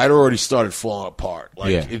I'd already started falling apart.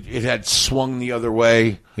 Like, Yeah. it had swung the other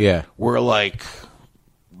way. Yeah. Where, like,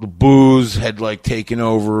 the booze had, like, taken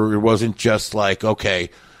over. It wasn't just like, okay,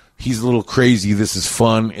 he's a little crazy, this is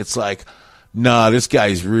fun. It's like, nah, this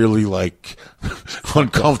guy's really, like,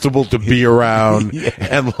 uncomfortable to be around. Yeah.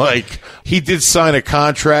 And, like, he did sign a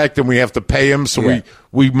contract and we have to pay him, so Yeah.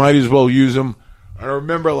 we might as well use him. And I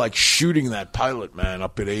remember, like, shooting that pilot, man,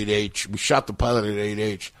 up at 8H. We shot the pilot at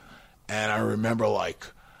 8H. And I remember, like,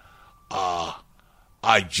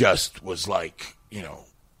 I just was like, you know,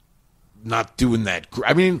 not doing that.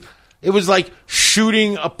 I mean, it was like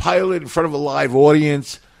shooting a pilot in front of a live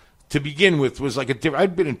audience to begin with was like a different.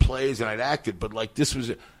 I'd been in plays and I'd acted, but like this was,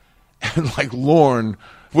 and like Lorne,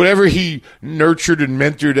 whatever he nurtured and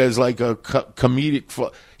mentored as like a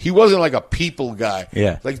comedic, he wasn't like a people guy.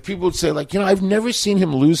 Yeah. Like people would say, like, you know, I've never seen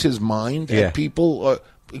him lose his mind Yeah. at people.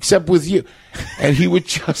 Except with you. And he would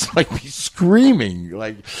just like be screaming,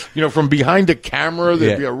 like, you know, from behind a camera,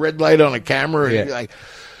 there'd Yeah. be a red light on a camera, and Yeah. he'd be like,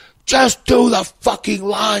 just do the fucking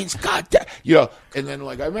lines, goddamn. You know, and then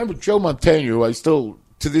like I remember Joe Montaigne, who I still,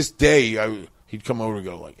 to this day, he'd come over and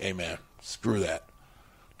go like, hey man, screw that.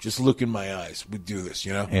 Just look in my eyes. We do this,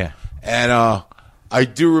 you know? Yeah. And I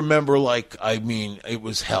do remember, like, I mean, it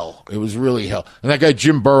was hell. It was really hell. And that guy,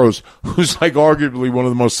 Jim Burrows, who's like arguably one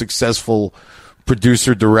of the most successful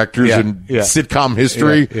producer directors Yeah, in yeah. sitcom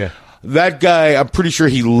history. Yeah, yeah. that guy, I'm pretty sure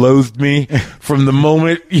he loathed me from the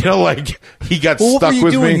moment, like he got Well, stuck what were you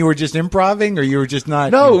with doing? me. You were just improvising, or you were just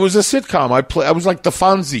not? No, it was a sitcom. I was like the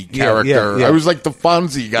Fonzie character. yeah. I was like the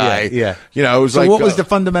Fonzie guy. Yeah. It was So like. what was the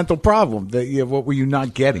fundamental problem? What were you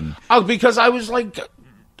not getting? Oh, because I was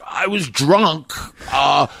drunk.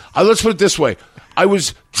 Let's put it this way. I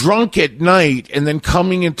was drunk at night and then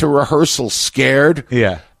coming into rehearsal scared.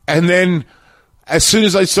 Yeah. And then as soon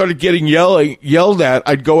as I started getting yelled at,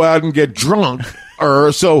 I'd go out and get drunk.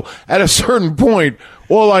 So at a certain point,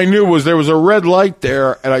 all I knew was there was a red light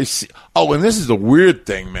there, and I see. Oh, and this is the weird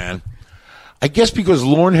thing, man. I guess because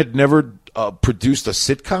Lorne had never produced a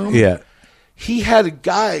sitcom. Yeah. He had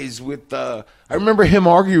guys with. I remember him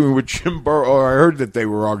arguing with Jim Burrow, or I heard that they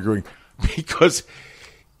were arguing because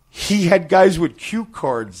he had guys with cue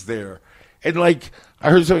cards there, and I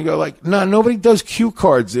heard someone go "No, nobody does cue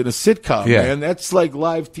cards in a sitcom, man. That's like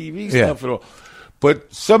live TV stuff and all."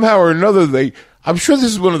 But somehow or another, I'm sure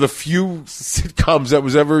this is one of the few sitcoms that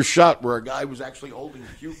was ever shot where a guy was actually holding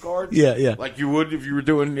cue cards. Yeah. Like you would if you were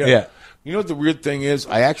doing. Yeah. You know what the weird thing is?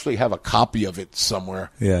 I actually have a copy of it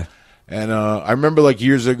somewhere. Yeah. And I remember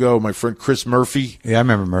years ago, my friend Chris Murphy. Yeah, I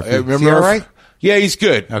remember Murphy. Remember Is he all right? Yeah, he's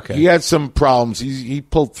good. Okay. He had some problems. He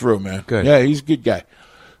pulled through, man. Good. Yeah, he's a good guy.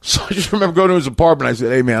 So I just remember going to his apartment. I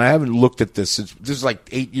said, "Hey, man, I haven't looked at this since this is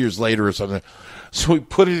 8 years later or something." So we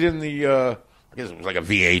put it in the, I guess it was like a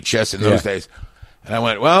VHS in those days. And I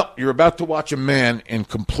went, "Well, you're about to watch a man in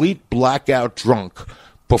complete blackout drunk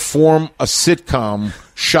perform a sitcom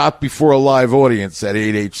shot before a live audience at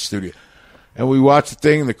 8H Studio." And we watched the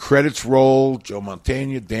thing, and the credits roll, Joe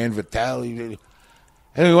Montana, Dan Vitale.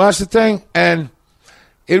 And we watched the thing, and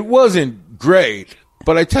it wasn't great.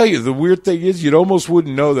 But I tell you, the weird thing is you almost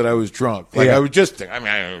wouldn't know that I was drunk. I was just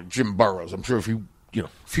thinking, Jim Burrows, I'm sure if you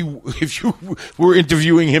were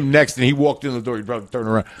interviewing him next and he walked in the door, he'd probably turn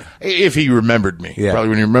around. If he remembered me. Probably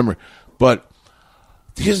wouldn't remember. But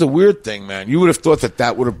here's the weird thing, man. You would have thought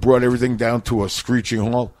that would have brought everything down to a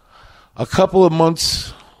screeching halt. A couple of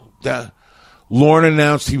months, Lorne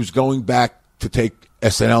announced he was going back to take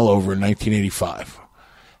SNL over in 1985.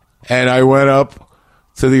 And I went up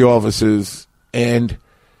to the offices, and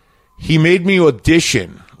he made me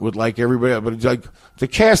audition with everybody else. But it's the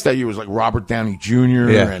cast that year was Robert Downey Jr.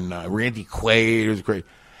 and Randy Quaid. It was great.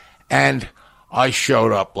 And I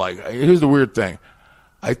showed up here's the weird thing.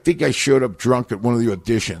 I think I showed up drunk at one of the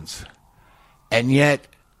auditions. And yet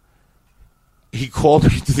he called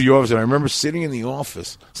me to the office, and I remember sitting in the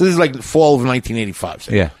office. So this is the fall of 1985.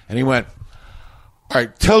 Yeah. And he went, "All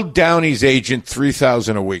right, tell Downey's agent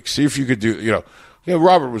 $3,000 a week. See if you could do,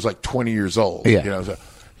 Robert was 20 years old. Yeah. So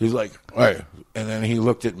he's like, all right. And then he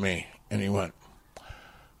looked at me, and he went,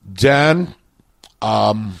 Dan,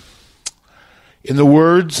 in the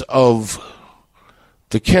words of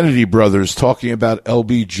the Kennedy brothers talking about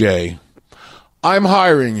LBJ, I'm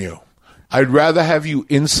hiring you. I'd rather have you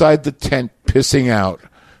inside the tent pissing out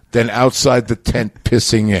than outside the tent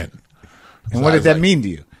pissing in." And what did that mean to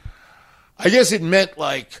you? I guess it meant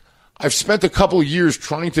I've spent a couple of years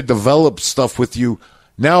trying to develop stuff with you.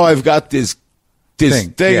 Now I've got this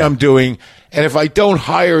thing I'm doing, and if I don't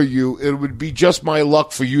hire you, it would be just my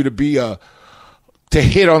luck for you to be to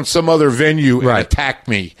hit on some other venue and attack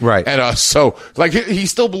me. Right. And so he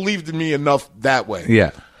still believed in me enough that way.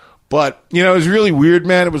 Yeah. But, it was really weird,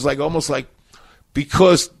 man. It was almost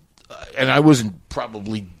because, and I wasn't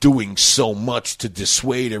probably doing so much to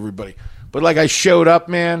dissuade everybody, but I showed up,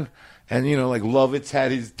 man, and, Lovitz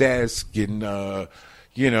had his desk, and,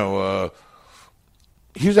 he was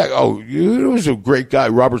he was a great guy,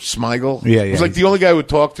 Robert Smigel. Yeah, yeah. He was the only guy who would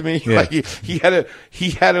talk to me. Yeah. He had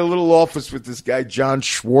a little office with this guy, John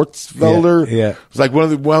Schwartzfelder. Yeah. It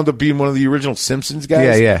was wound up being one of the original Simpsons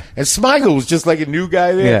guys. Yeah, yeah. And Smigel was just a new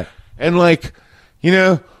guy there. Yeah. And my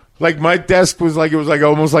desk was it was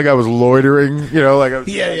almost I was loitering, I was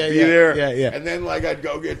there. Yeah. And then I'd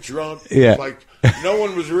go get drunk. Yeah. No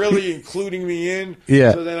one was really including me in.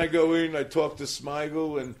 Yeah. So then I go in, I talk to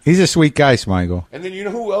Smigel, and He's a sweet guy, Smigel. then you know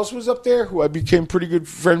who else was up there? Who I became pretty good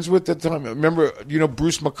friends with at the time. Remember,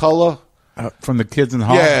 Bruce McCullough? From the Kids in the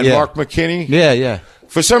Hall? Yeah, and Mark McKinney. Yeah.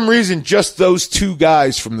 For some reason, just those two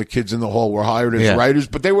guys from the Kids in the Hall were hired as writers,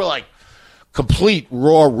 but they were complete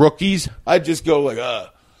raw rookies. I'd just go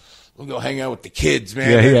we'll go hang out with the kids,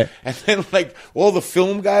 man. Yeah. And then all the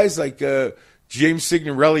film guys, James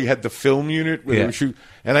Signorelli had the film unit where they would shoot,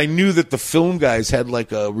 and I knew that the film guys had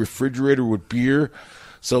a refrigerator with beer.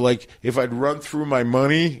 So if I'd run through my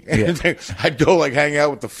money, and then I'd go hang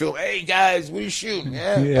out with the film. Hey guys, what are you shooting?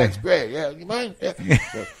 Yeah, that's great. Yeah, you mind? Yeah.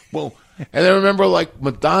 So, well, and I remember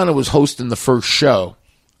Madonna was hosting the first show,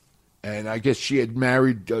 And I guess she had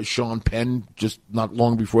married Sean Penn just not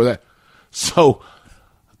long before that. So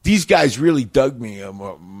these guys really dug me,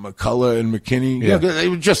 McCullough and McKinney. Yeah. They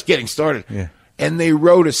were just getting started. Yeah. And they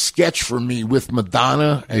wrote a sketch for me with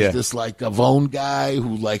Madonna as this like Avon guy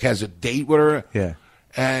who like has a date with her. Yeah.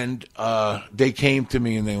 And they came to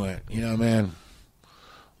me and they went, man,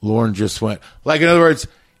 Lorne just went. Like, in other words,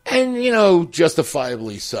 and,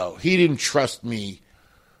 justifiably so. He didn't trust me.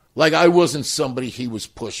 Like, I wasn't somebody he was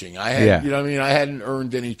pushing. I had, I hadn't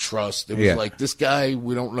earned any trust. It was like, this guy,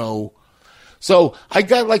 we don't know. So I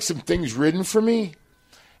got like some things written for me,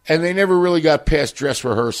 and they never really got past dress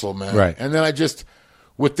rehearsal, man. Right. And then I just,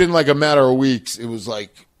 within like a matter of weeks, it was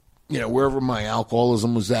like, wherever my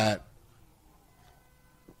alcoholism was at,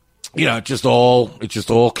 it just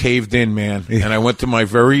all caved in, man. Yeah. And I went to my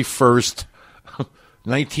very first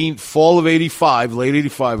fall of 85, late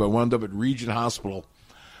 85. I wound up at Regent Hospital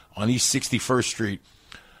on East 61st Street.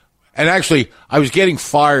 And actually, I was getting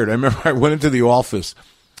fired. I remember I went into the office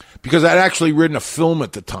because I'd actually written a film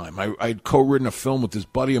at the time. I'd co-written a film with this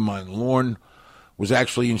buddy of mine. Lorne was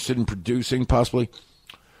actually interested in producing, possibly.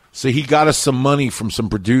 So he got us some money from some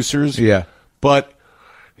producers. Yeah. But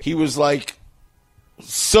he was like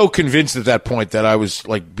so convinced at that point that I was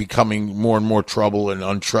like becoming more and more trouble and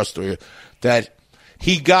untrustworthy that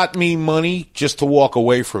he got me money just to walk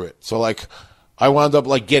away from it. So like I wound up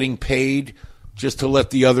like getting paid just to let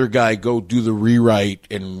the other guy go do the rewrite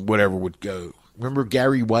and whatever would go. Remember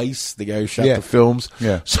Gary Weiss, the guy who shot the films?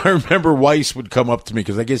 Yeah. So I remember Weiss would come up to me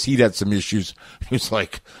because I guess he'd had some issues. He was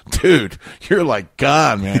like, dude, you're like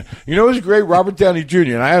gone, man. It was great, Robert Downey Jr.,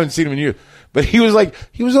 and I haven't seen him in years. But he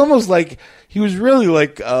was almost like, he was really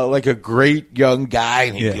like a great young guy,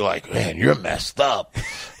 and he'd be like, man, you're messed up.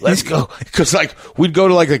 Let's go. Because like we'd go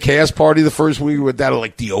to like the cast party the first week with that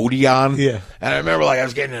like the Odeon. Yeah. And I remember like I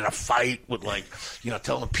was getting in a fight with like,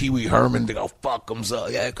 telling Pee Wee Herman to go fuck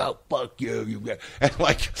himself. Yeah, go fuck you. And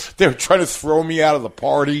like they were trying to throw me out of the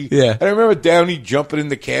party. Yeah. And I remember Downey jumping in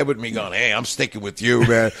the cab with me going, hey, I'm sticking with you,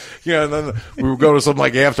 man. And then we would go to some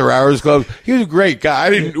like after hours club. He was a great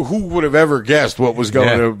guy. Who would have ever guessed what was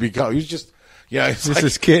going to become? He was just, it's this like,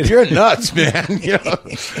 is kid. You're nuts, man.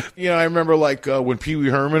 I remember like when Pee Wee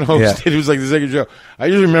Herman hosted, it was like the second show. I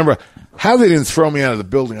just remember how they didn't throw me out of the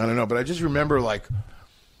building. I don't know, but I just remember like,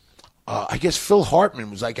 I guess Phil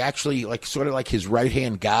Hartman was like actually like sort of like his right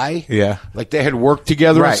hand guy. Yeah, like they had worked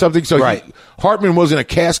together or something. So Hartman wasn't a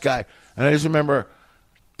cast guy, and I just remember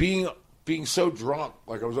being so drunk,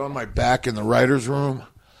 like I was on my back in the writers' room,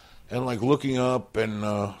 and like looking up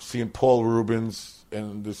and seeing Paul Rubens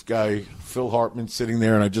and this guy, Phil Hartman, sitting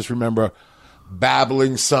there, and I just remember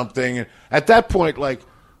babbling something. And at that point, like,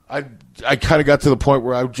 I kind of got to the point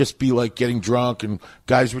where I would just be, like, getting drunk, and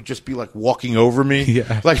guys would just be, like, walking over me.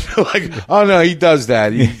 Yeah. Like, oh, no, he does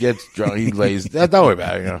that. He gets drunk. He lays. Don't worry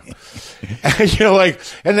about it, And,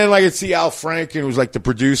 and then, like, I'd see Al Franken, who was, like, the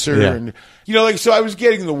producer. Yeah. And, like, so I was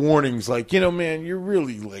getting the warnings, like, man, you're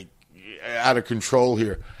really, like, out of control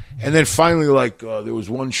here. And then finally, like, there was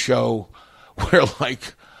one show where,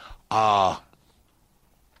 like, I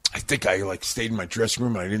think I, like, stayed in my dressing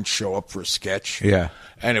room and I didn't show up for a sketch. Yeah.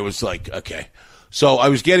 And it was like, okay. So I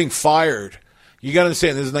was getting fired. You got to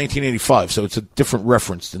understand, this is 1985, so it's a different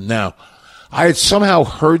reference than now. I had somehow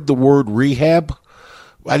heard the word rehab.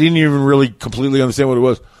 I didn't even really completely understand what it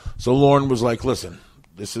was. So Lorne was like, listen,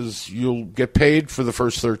 you'll get paid for the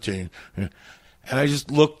first 13. And I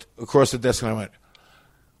just looked across the desk and I went,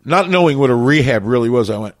 not knowing what a rehab really was,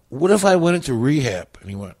 I went, what if I went into rehab? And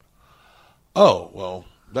he went, oh, well,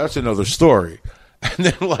 that's another story. And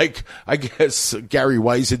then, like, I guess Gary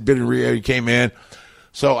Weiss had been in rehab. He came in.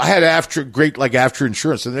 So I had after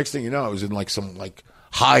insurance. So the next thing you know, I was in, like, some, like,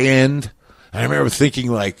 high end. And I remember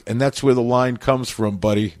thinking, like, and that's where the line comes from,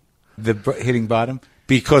 buddy. The hitting bottom?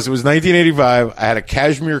 Because it was 1985. I had a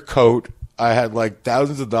cashmere coat. I had, like,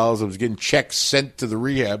 thousands of dollars. I was getting checks sent to the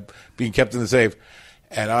rehab, being kept in the safe.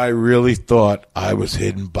 And I really thought I was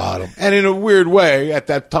hitting bottom. And in a weird way, at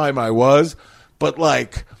that time I was. But,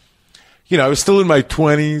 like, I was still in my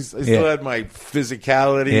 20s. I still had my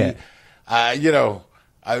physicality. Yeah.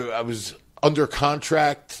 I was under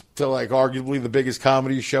contract to, like, arguably the biggest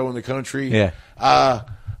comedy show in the country. Yeah.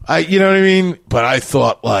 You know what I mean? But I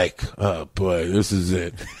thought, like, oh, boy, this is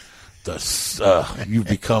it. You've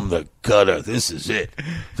become the gutter. This is it.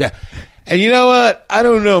 Yeah. And you know what? I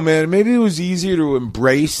don't know, man. Maybe it was easier to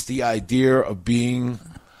embrace the idea of being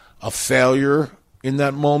a failure in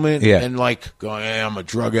that moment and, like, going, hey, I'm a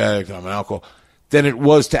drug addict, I'm an alcoholic, than it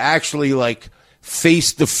was to actually, like,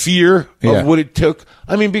 face the fear of what it took.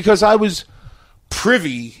 I mean, because I was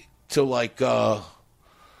privy to, like,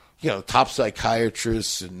 top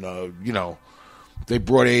psychiatrists, and they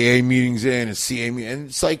brought AA meetings in and CA meetings, and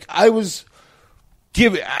it's like I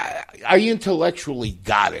intellectually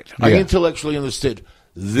got it. I intellectually understood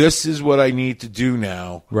this is what I need to do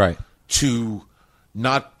now, right, to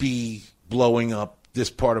not be blowing up this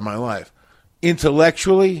part of my life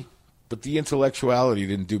intellectually, but the intellectuality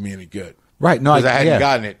didn't do me any good. Right. No, because I hadn't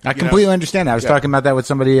gotten it. I completely understand that. I was talking about that with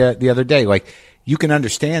somebody the other day. Like, you can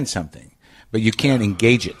understand something, but you can't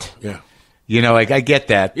engage it. Yeah. I get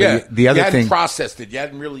that. But Yeah. The other you hadn't thing, processed it. You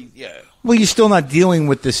hadn't really, well, you're still not dealing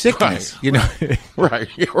with the sickness, Right.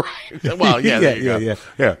 You're right. Well, yeah.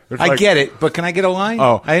 I get it, but can I get a line?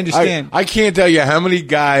 Oh, I understand. I can't tell you how many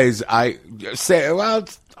guys I say, well,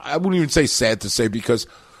 I wouldn't even say sad to say, because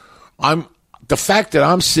the fact that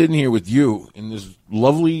I'm sitting here with you in this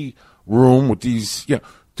lovely room with these,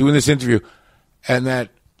 doing this interview, and that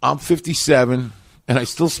I'm 57 and I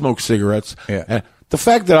still smoke cigarettes. Yeah. And the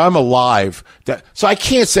fact that I'm alive, so I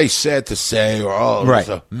can't say sad to say, or it's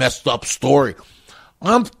a messed up story.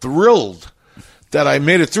 I'm thrilled that I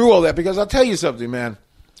made it through all that, because I'll tell you something, man.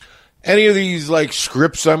 Any of these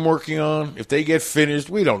scripts I'm working on, if they get finished,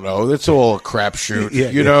 we don't know. That's all a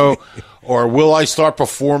crapshoot, Or will I start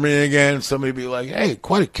performing again? Somebody be like, "Hey,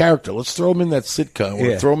 quite a character. Let's throw him in that sitcom.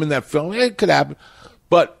 Or throw him in that film." It could happen,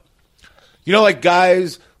 but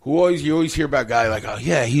guys who you always hear about guy like, "Oh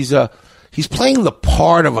yeah, he's playing the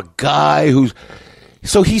part of a guy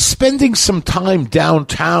so he's spending some time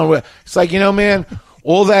downtown." It's like, man.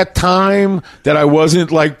 All that time that I wasn't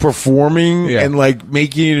performing and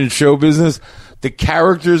making it in show business, the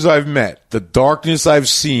characters I've met, the darkness I've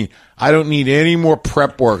seen, I don't need any more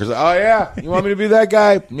prep work. It's like, oh yeah, you want me to be that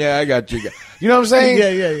guy? Yeah, I got you. You know what I'm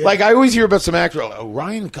saying? Yeah. I always hear about some actor.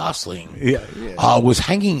 Ryan Gosling was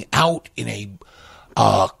hanging out in a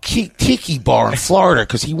tiki bar in Florida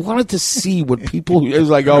because he wanted to see what people. It was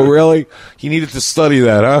like, oh really? He needed to study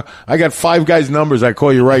that, huh? I got 5 guys' numbers. I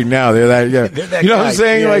call you right now. They're that. Yeah, They're that you know guy. what I'm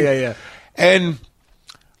saying? Yeah. And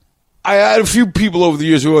I had a few people over the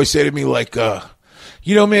years who always say to me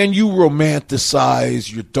man, you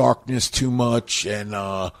romanticize your darkness too much, and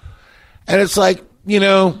it's like,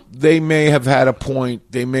 they may have had a point.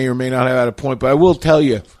 They may or may not have had a point, but I will tell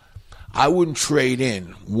you, I wouldn't trade in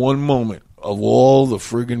one moment of all the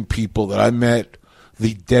friggin' people that I met,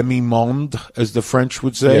 the demi-monde, as the French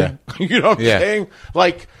would say. Yeah. You know what I'm saying?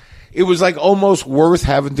 It was almost worth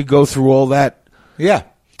having to go through all that. Yeah.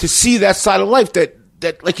 To see that side of life that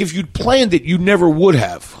if you'd planned it, you never would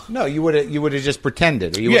have. No, you would have just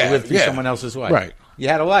pretended, or you would have lived through someone else's life. Right. You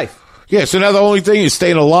had a life. Yeah, so now the only thing is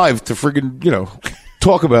staying alive to friggin',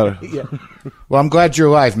 talk about it. Yeah. Well, I'm glad you're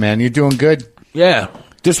alive, man. You're doing good. Yeah.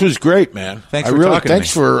 This was great, man. Thanks for talking to me.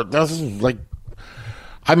 Thanks for this is I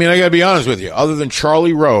got to be honest with you. Other than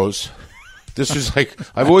Charlie Rose, this was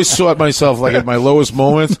I've always sought myself at my lowest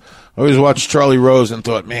moments. I always watched Charlie Rose and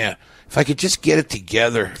thought, man, if I could just get it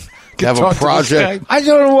together to have a project. I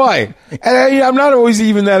don't know why. And I'm not always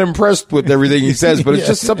even that impressed with everything he says, but it's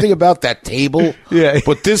just something about that table. Yeah.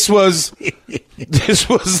 But this was this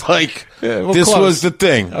was the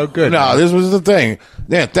thing. Oh, good. No, man. this was the thing.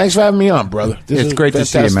 Yeah, thanks for having me on, brother. It's great to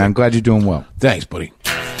see you, man. I'm glad you're doing well. Thanks, buddy.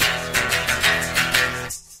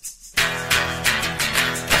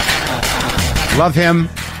 Love him.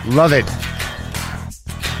 Love it.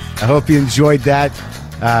 I hope you enjoyed that.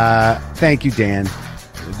 Thank you, Dan.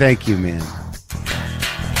 Thank you, man.